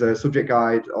complete is a subject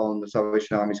guide on the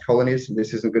Salvation Army's colonies.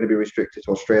 This isn't going to be restricted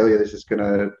to Australia. This is going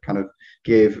to kind of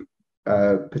give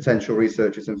potential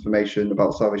researchers information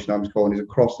about Salvation Army's colonies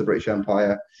across the British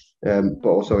Empire, but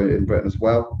also in Britain as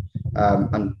well.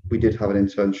 And we did have an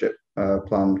internship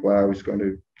planned where I was going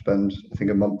to spend, I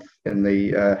think, a month in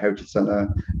the Heritage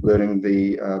Centre learning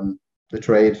the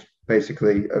trade,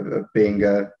 basically, of being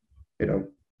a,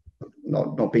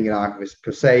 not being an archivist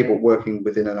per se, but working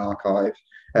within an archive.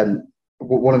 And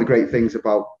one of the great things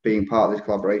about being part of this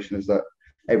collaboration is that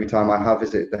every time I have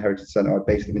visited the Heritage Centre, I've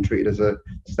basically been treated as a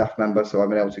staff member. So I've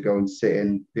been able to go and sit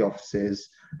in the offices,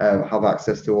 have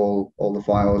access to all the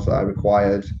files that I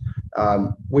required,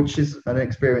 which is an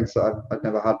experience that I've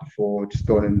never had before, just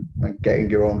going in and getting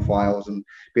your own files and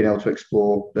being able to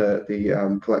explore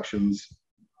the collections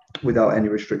without any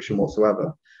restriction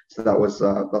whatsoever. So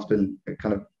that's been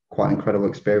kind of quite an incredible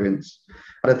experience.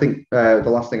 And I think the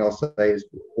last thing I'll say is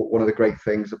one of the great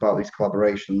things about these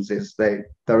collaborations is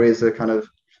there is a kind of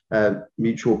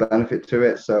mutual benefit to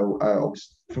it. So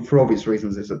for obvious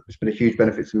reasons, it's been a huge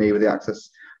benefit to me with the access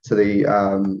to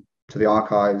the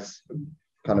archives,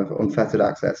 kind of unfettered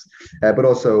access, but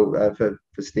also for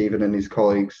Stephen and his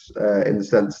colleagues in the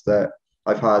sense that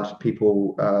I've had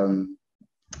people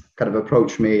kind of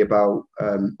approach me about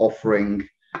offering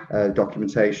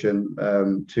documentation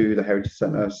to the Heritage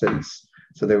Centre since.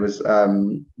 So there was,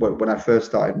 when I first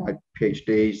started my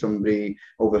PhD, somebody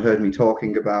overheard me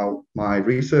talking about my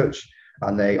research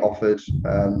and they offered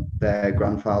their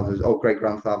grandfather's or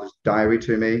great-grandfather's diary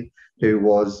to me, who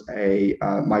was a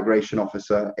migration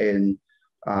officer in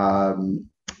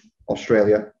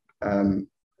Australia,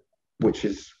 which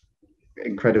is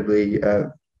incredibly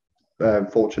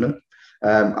fortunate.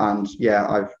 And yeah,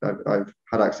 I've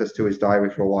had access to his diary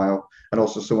for a while, and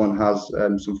also someone has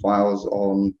some files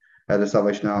on the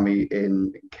Salvation Army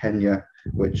in Kenya,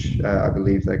 which I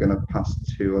believe they're going to pass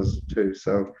to us too.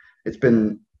 So it's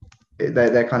been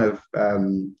they're kind of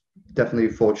definitely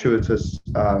fortuitous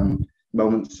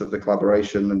moments of the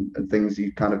collaboration and things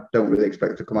you kind of don't really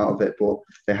expect to come out of it, but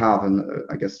they have, and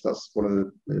I guess that's one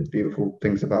of the beautiful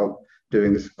things about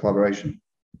doing this collaboration.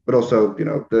 But also,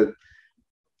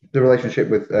 the relationship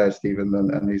with Stephen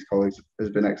and his colleagues has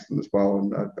been excellent as well,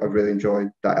 and I've really enjoyed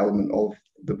that element of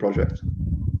the project.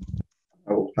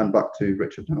 I will hand back to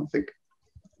Richard now, I think.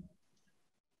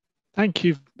 Thank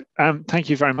you. Thank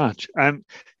you very much. Can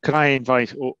I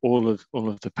invite all of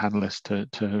the panelists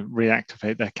to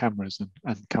reactivate their cameras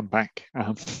and come back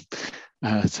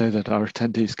so that our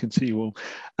attendees can see you all?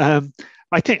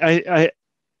 I think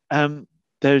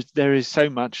there is so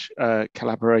much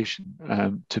collaboration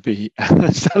to be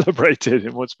celebrated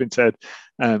in what's been said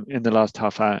in the last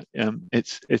half hour.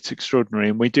 It's extraordinary,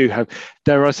 and we do have.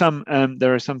 There are some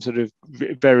sort of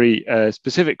very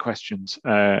specific questions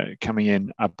coming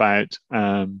in about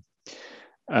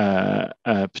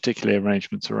particularly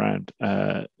arrangements around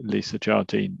Lisa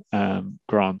Jardine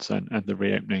grants and the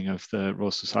reopening of the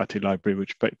Royal Society Library,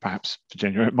 which perhaps,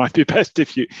 Virginia, it might be best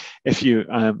if you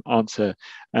answer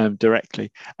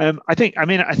directly. I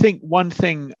think one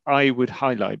thing I would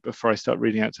highlight before I start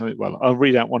reading out something. Well, I'll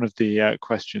read out one of the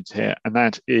questions here, and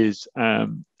that is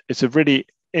it's a really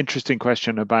interesting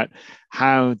question about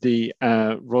how the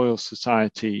Royal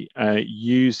Society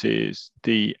uses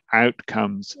the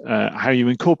outcomes, how you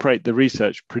incorporate the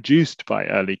research produced by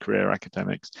early career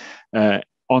academics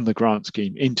on the grant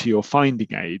scheme into your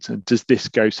finding aids, and does this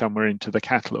go somewhere into the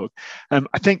catalogue?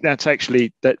 I think that's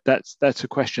actually that's a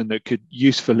question that could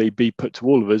usefully be put to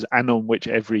all of us, and on which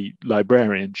every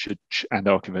librarian should and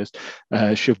archivist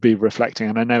should be reflecting.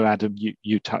 And I know, Adam,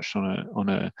 you touched on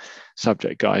a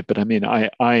subject guide, but I mean,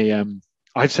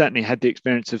 I've certainly had the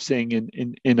experience of seeing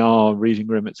in our reading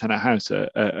room at Senate House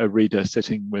a reader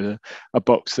sitting with a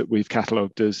box that we've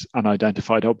catalogued as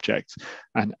unidentified objects,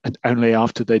 and only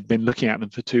after they'd been looking at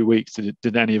them for 2 weeks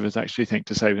did any of us actually think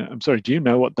to say, I'm sorry, do you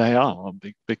know what they are?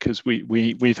 Because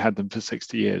we've had them for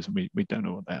 60 years and we don't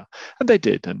know what they are. And they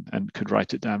did, and could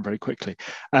write it down very quickly.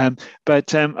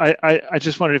 But I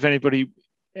just wondered if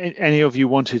any of you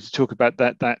wanted to talk about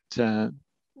that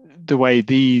the way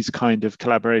these kind of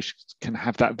collaborations can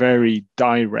have that very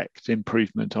direct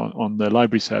improvement on the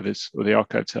library service or the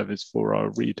archive service for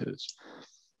our readers.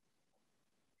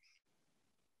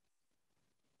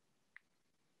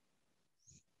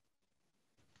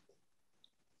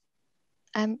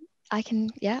 I can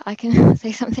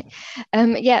say something.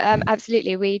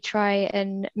 Absolutely. We try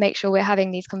and make sure we're having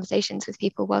these conversations with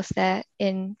people whilst they're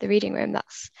in the reading room.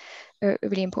 That's a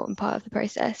really important part of the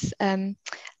process.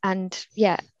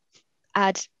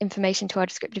 Add information to our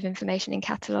descriptive information in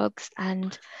catalogues,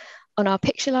 and on our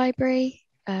picture library,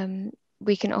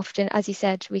 we can often, as you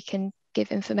said, we can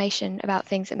give information about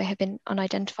things that may have been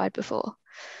unidentified before.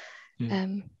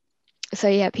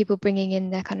 People bringing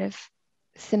in their kind of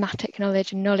thematic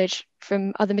knowledge and knowledge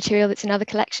from other material that's in other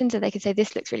collections, and they can say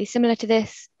this looks really similar to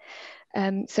this.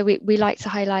 So we like to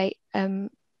highlight in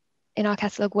our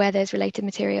catalogue where there's related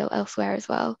material elsewhere as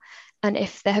well. And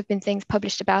if there have been things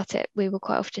published about it, we will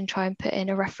quite often try and put in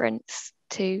a reference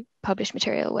to published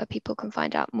material where people can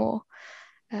find out more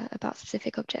about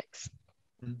specific objects.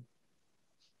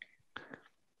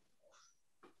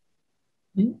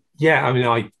 Yeah, I mean,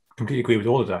 I completely agree with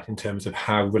all of that in terms of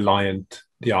how reliant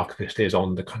the archivist is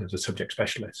on the kind of the subject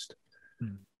specialist.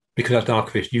 Because as an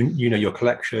archivist, you know your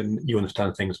collection, you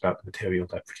understand things about the material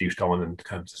they're produced on and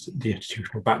kind of the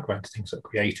institutional background to things that are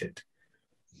created.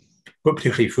 But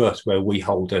particularly for us, where we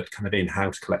hold a kind of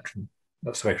in-house collection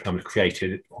that Salvation Army has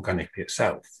created organically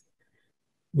itself,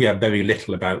 we have very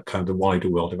little about kind of the wider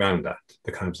world around that,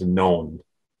 the kind of the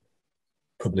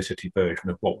non-publicity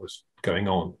version of what was going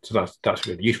on. So that's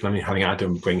really useful. I mean, having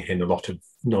Adam bring in a lot of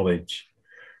knowledge,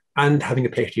 and having a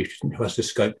PhD student who has the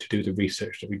scope to do the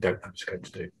research that we don't have the scope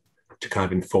to do, to kind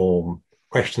of inform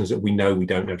questions that we know we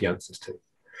don't know the answers to.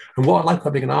 And what I like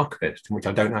about being an archivist, and which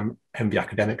I don't envy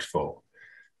academics for,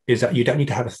 is that you don't need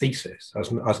to have a thesis as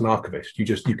an archivist. You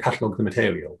catalogue the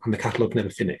material, and the catalogue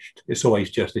never finished. It's always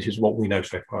just, this is what we know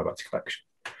so far about the collection.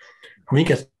 And when you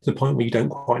get to the point where you don't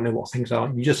quite know what things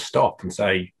are, you just stop and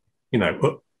say,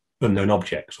 unknown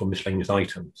objects or miscellaneous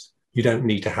items. You don't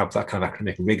need to have that kind of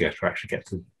academic rigor to actually get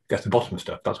to the bottom of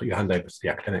stuff. That's what you hand over to the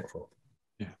academic for.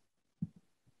 Yeah.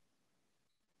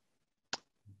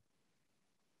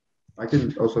 I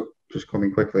can also just come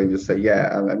in quickly and just say,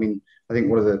 I mean, I think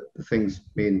one of the things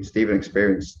me and Stephen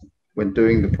experienced when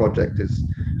doing the project is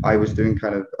I was doing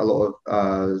kind of a lot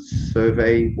of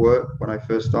survey work when I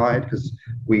first started, because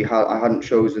I hadn't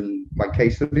chosen my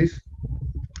case studies.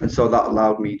 And so that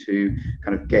allowed me to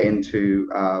kind of get into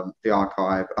the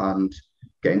archive and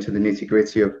get into the nitty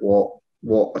gritty of what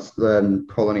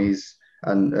colonies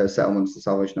and settlements the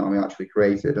Salvation Army actually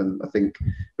created. And I think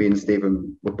me and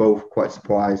Stephen were both quite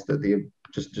surprised at the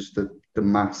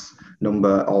mass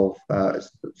number of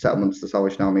settlements the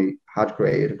Salvation Army had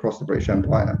created across the British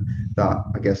Empire that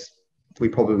I guess we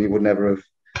probably would never have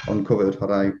uncovered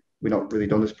had we not really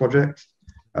done this project.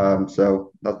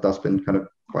 So that's been kind of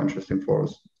quite interesting for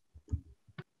us.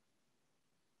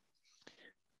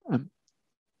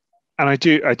 And I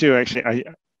do actually,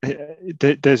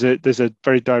 there's a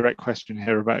very direct question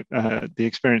here about the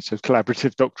experience of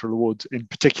collaborative doctoral awards in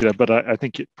particular, but I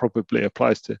think it probably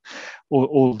applies to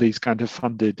all these kind of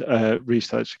funded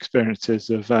research experiences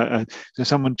of so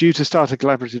someone due to start a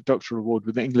collaborative doctoral award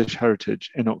with the English Heritage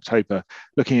in October,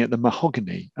 looking at the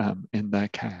mahogany in their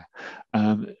care.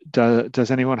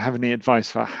 Does anyone have any advice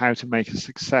for how to make a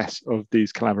success of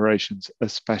these collaborations,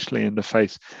 especially in the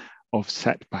face of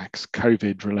setbacks,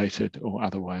 COVID related or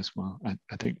otherwise? Well, I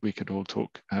think we could all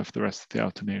talk for the rest of the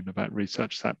afternoon about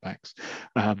research setbacks.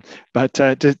 But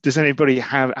does anybody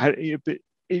have,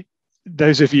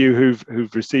 those of you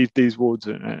who've received these awards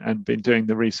and been doing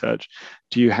the research,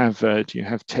 do you have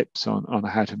tips on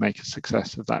how to make a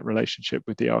success of that relationship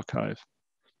with the archive?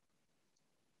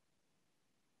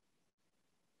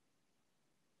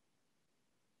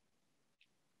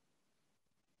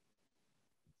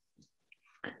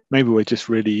 Maybe we're just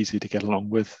really easy to get along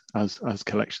with as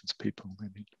collections people.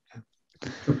 Maybe.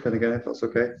 jump in again if that's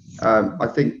okay. I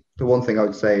think the one thing I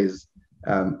would say is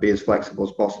be as flexible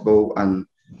as possible and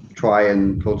try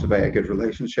and cultivate a good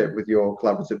relationship with your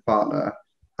collaborative partner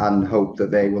and hope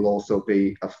that they will also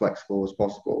be as flexible as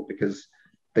possible, because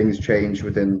things change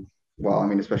within, well, I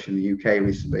mean, especially in the UK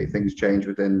recently, things change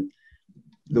within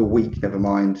the week, never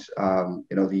mind,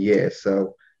 the year.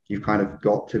 So you've kind of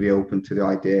got to be open to the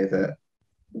idea that,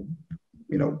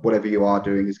 whatever you are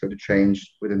doing is going to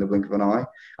change within the blink of an eye.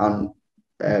 And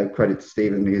credit to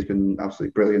Stephen, he's been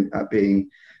absolutely brilliant at being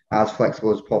as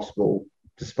flexible as possible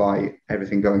despite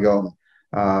everything going on.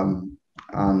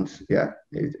 And yeah,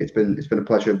 it's been a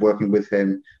pleasure working with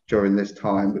him during this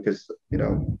time, because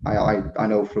I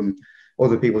know from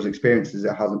other people's experiences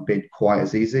it hasn't been quite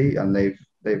as easy, and they've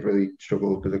really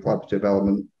struggled with the collaborative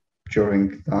element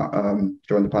during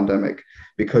the pandemic,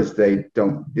 because they've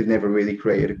never really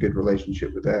created a good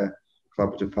relationship with their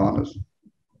collaborative partners.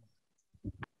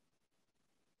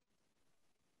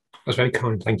 That's very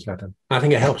kind. Thank you, Adam. I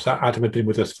think it helps that Adam had been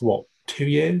with us for 2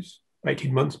 years,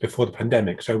 18 months before the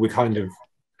pandemic. So we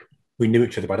knew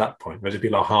each other by that point. Whereas it'd be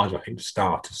a lot harder, I think, to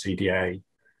start a CDA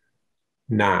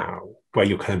now, where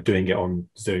you're kind of doing it on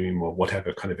Zoom or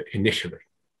whatever, kind of initially.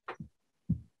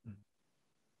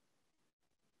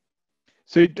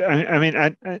 So, I mean,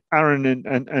 Aaron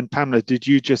and Pamela, did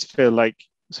you just feel like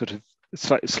sort of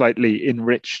slightly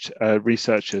enriched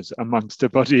researchers amongst a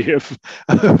body of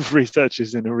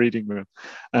researchers in a reading room,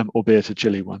 albeit a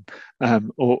chilly one,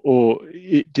 or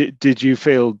did you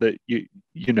feel that you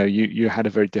had a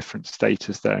very different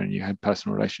status there, and you had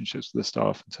personal relationships with the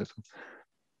staff and so forth?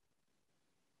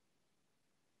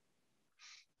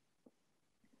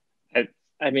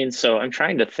 I mean, so I'm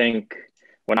trying to think.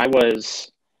 When I was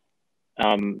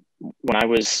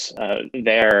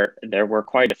there were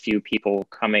quite a few people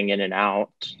coming in and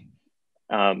out.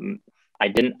 I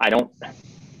don't,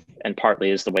 and partly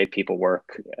is the way people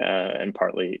work, and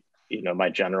partly, my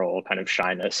general kind of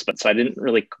shyness, but so I didn't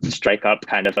really strike up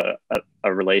kind of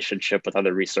a relationship with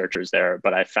other researchers there,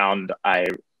 but I found I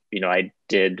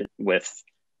did with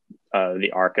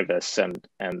the archivists and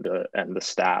the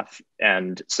staff.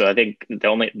 And so I think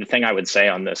the thing I would say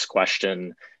on this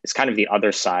question is kind of the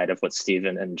other side of what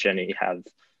Stephen and Ginny have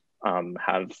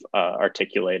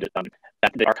articulated.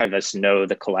 That the archivists know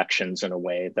the collections in a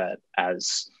way that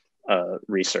as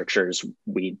researchers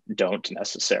we don't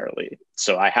necessarily.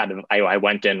 So I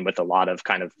went in with a lot of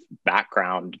kind of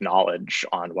background knowledge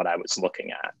on what I was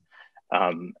looking at.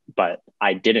 But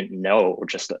I didn't know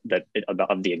just of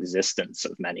the existence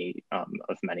of many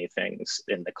things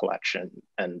in the collection,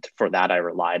 and for that I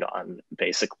relied on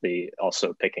basically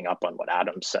also picking up on what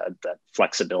Adam said, that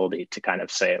flexibility to kind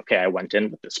of say, okay, I went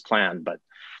in with this plan, but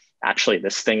actually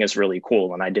this thing is really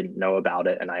cool and I didn't know about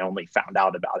it, and I only found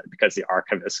out about it because the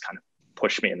archivist kind of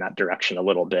pushed me in that direction a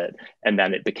little bit, and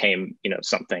then it became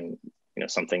something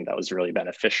that was really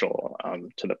beneficial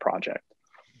to the project.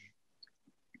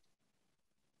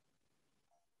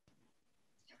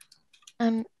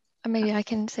 Maybe I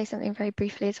can say something very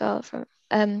briefly as well from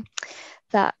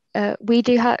that we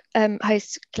do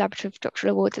host collaborative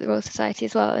doctoral awards at the Royal Society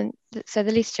as well, and so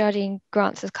the Lisa Jardine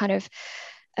grants is kind of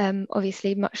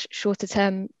obviously much shorter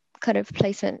term kind of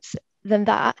placements than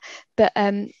that, but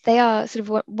they are sort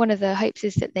of one of the hopes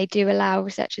is that they do allow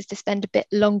researchers to spend a bit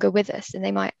longer with us than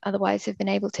they might otherwise have been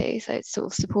able to, so it's sort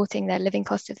of supporting their living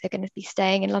costs if they're going to be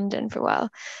staying in London for a while.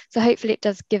 So hopefully it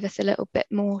does give us a little bit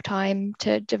more time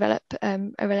to develop a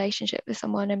relationship with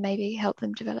someone and maybe help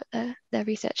them develop their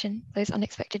research in those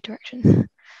unexpected directions.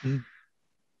 And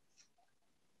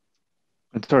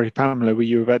sorry, Pamela, were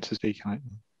you about to speak?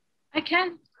 I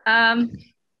can.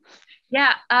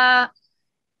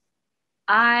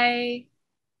 I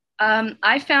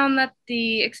found that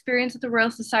the experience at the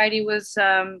Royal Society was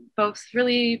both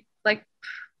really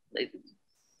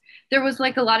there was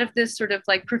like a lot of this sort of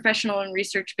like professional and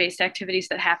research-based activities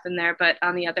that happened there. But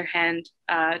on the other hand,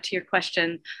 to your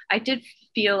question, I did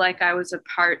feel like I was a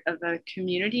part of a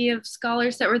community of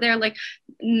scholars that were there, like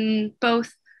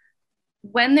both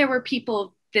when there were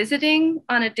people visiting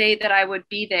on a day that I would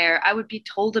be there, I would be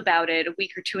told about it a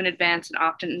week or two in advance and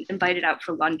often invited out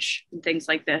for lunch and things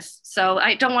like this. So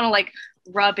I don't want to like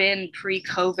rub in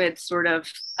pre-COVID sort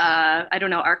of,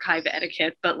 archive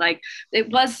etiquette, but like it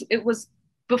was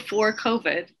before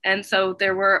COVID. And so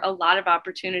there were a lot of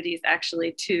opportunities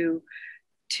actually to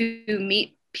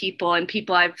meet people and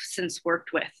people I've since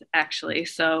worked with actually.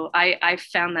 So I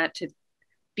found that to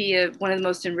be one of the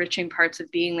most enriching parts of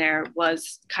being there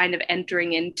was kind of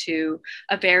entering into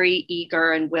a very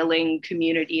eager and willing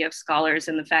community of scholars,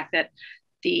 and the fact that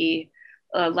the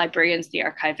librarians, the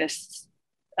archivists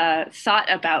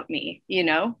thought about me,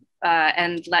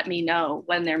 and let me know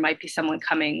when there might be someone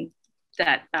coming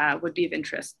that would be of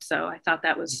interest. So I thought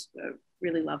that was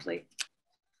really lovely.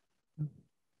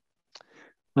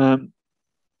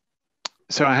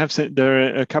 So I have said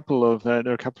there are a couple of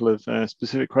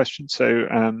specific questions. So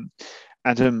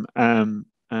Adam,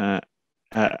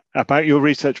 about your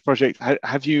research project,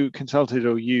 have you consulted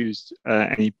or used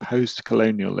any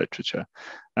post-colonial literature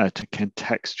to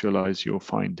contextualize your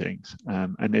findings?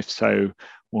 And if so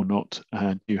or not,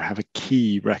 do you have a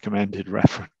key recommended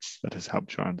reference that has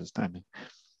helped your understanding?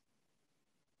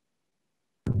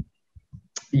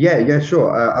 Yeah,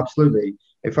 sure, absolutely.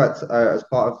 In fact, as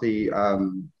part of the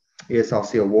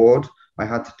ESRC award, I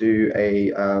had to do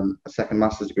a second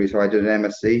master's degree, so I did an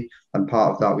MSc, and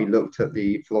part of that we looked at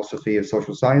the philosophy of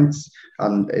social science,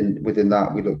 and within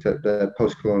that we looked at the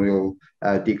post-colonial,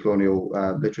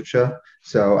 decolonial literature.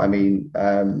 So I mean,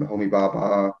 Homi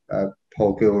Bhabha,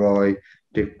 Paul Gilroy,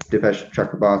 Dipesh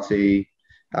Chakrabarty,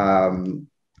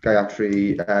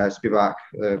 Gayatri Spivak,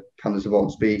 Candace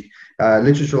Vaughan-Speke,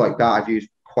 literature like that I've used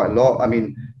quite a lot. I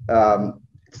mean,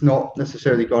 it's not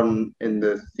necessarily gone in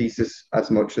the thesis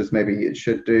as much as maybe it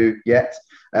should do yet,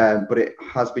 but it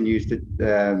has been used to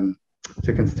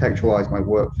contextualize my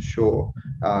work for sure.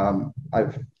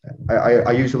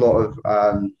 I use a lot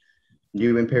of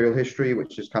new imperial history,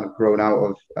 which has kind of grown out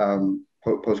of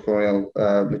post-colonial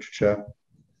literature.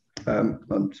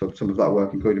 And so some of that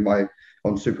work, including my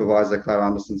own supervisor, Claire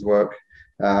Anderson's work,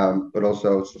 but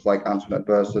also stuff like Antoinette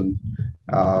Burson.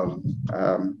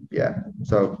 Yeah,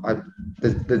 so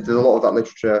there's a lot of that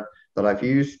literature that I've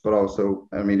used, but also,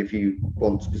 I mean, if you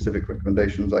want specific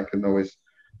recommendations, I can always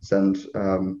send,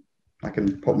 I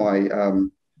can put my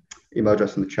email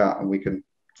address in the chat and we can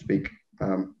speak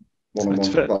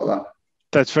one-on-one about that.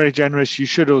 That's very generous. You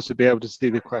should also be able to see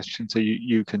the question, so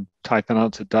you can type an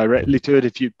answer directly to it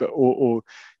if you, or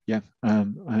yeah,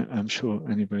 I'm sure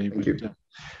anybody would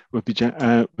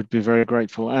be very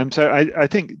grateful. So I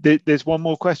think there's one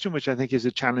more question, which I think is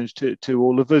a challenge to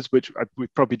all of us, which we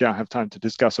probably don't have time to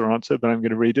discuss or answer, but I'm going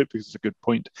to read it because it's a good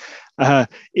point.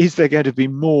 Is there going to be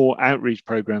more outreach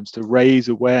programs to raise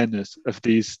awareness of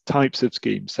these types of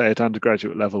schemes, say at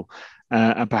undergraduate level,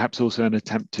 and perhaps also an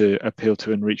attempt to appeal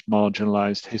to and reach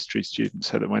marginalized history students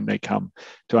so that when they come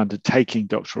to undertaking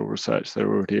doctoral research,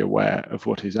 they're already aware of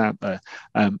what is out there?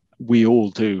 We all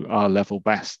do our level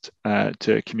best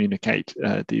to communicate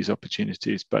these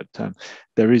opportunities, but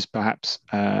there is perhaps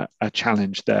a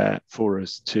challenge there for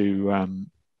us to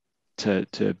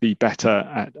be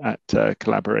better at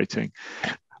collaborating.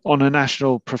 On a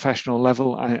national professional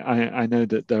level, I know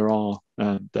that there are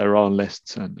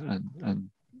lists and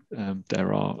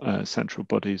there are central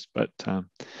bodies, but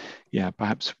yeah,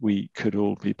 perhaps we could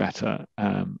all be better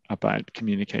about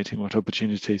communicating what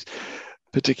opportunities.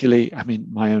 Particularly, I mean,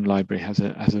 my own library has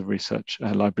a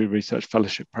library research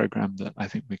fellowship program that I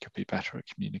think we could be better at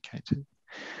communicating.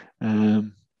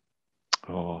 And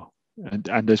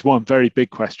there's one very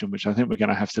big question, which I think we're going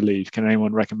to have to leave. Can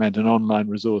anyone recommend an online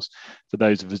resource for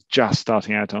those of us just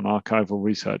starting out on archival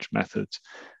research methods,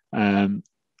 on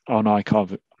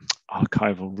archival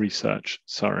research,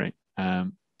 sorry,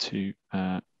 to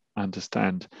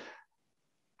understand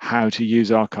how to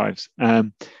use archives?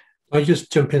 I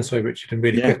just jump in, sorry, Richard, and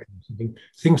really quickly.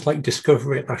 Things like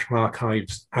Discovery at National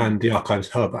Archives and the Archives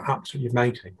Hub are absolutely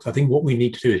amazing. So I think what we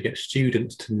need to do is get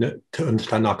students to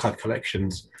understand archive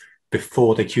collections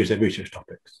before they choose their research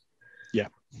topics. Yeah.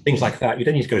 Things like that. You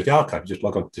don't need to go to the archives, just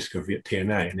log on to Discovery at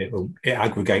TNA, and it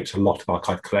aggregates a lot of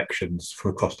archive collections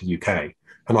from across the UK.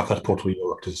 And Archives Portal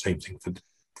Europe does the same thing for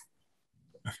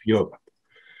Europe.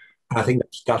 And I think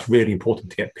that's really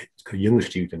important to get younger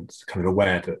students kind of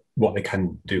aware that what they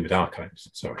can do with archives.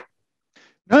 Sorry.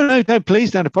 No,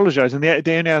 please don't apologise. And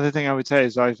the only other thing I would say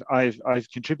is I've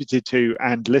contributed to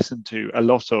and listened to a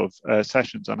lot of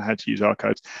sessions on how to use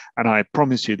archives. And I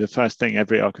promise you, the first thing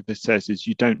every archivist says is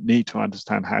you don't need to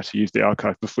understand how to use the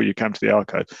archive before you come to the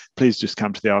archive. Please just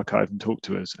come to the archive and talk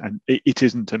to us. And it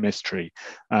isn't a mystery.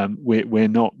 We're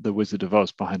not the Wizard of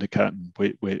Oz behind a curtain.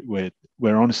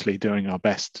 We're honestly doing our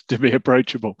best to be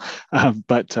approachable.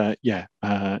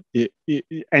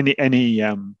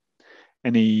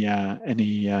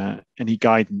 Any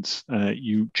guidance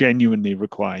you genuinely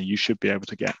require, you should be able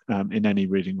to get in any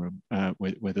reading room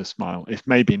with a smile. If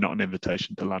maybe not an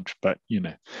invitation to lunch, but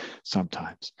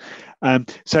sometimes.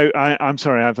 So I'm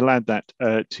sorry, I've allowed that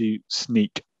to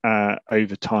sneak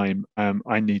over time,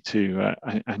 I need to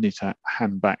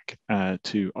hand back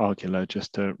to Argula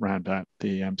just to round out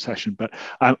the session. But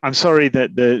I'm sorry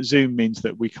that the Zoom means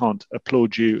that we can't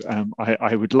applaud you.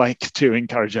 I would like to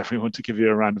encourage everyone to give you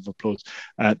a round of applause.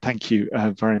 Thank you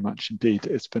very much indeed.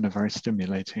 It's been a very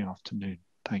stimulating afternoon.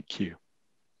 Thank you.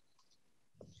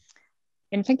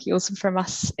 And thank you also from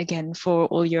us again for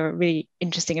all your really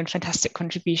interesting and fantastic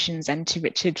contributions, and to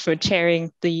Richard for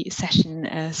chairing the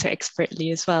session so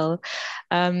expertly as well.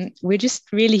 We're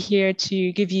just really here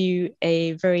to give you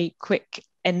a very quick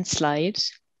end slide.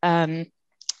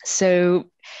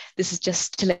 So this is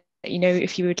just to let you know,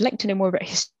 if you would like to know more about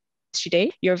History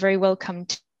Day, you're very welcome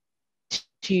to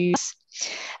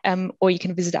or you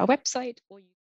can visit our website. Or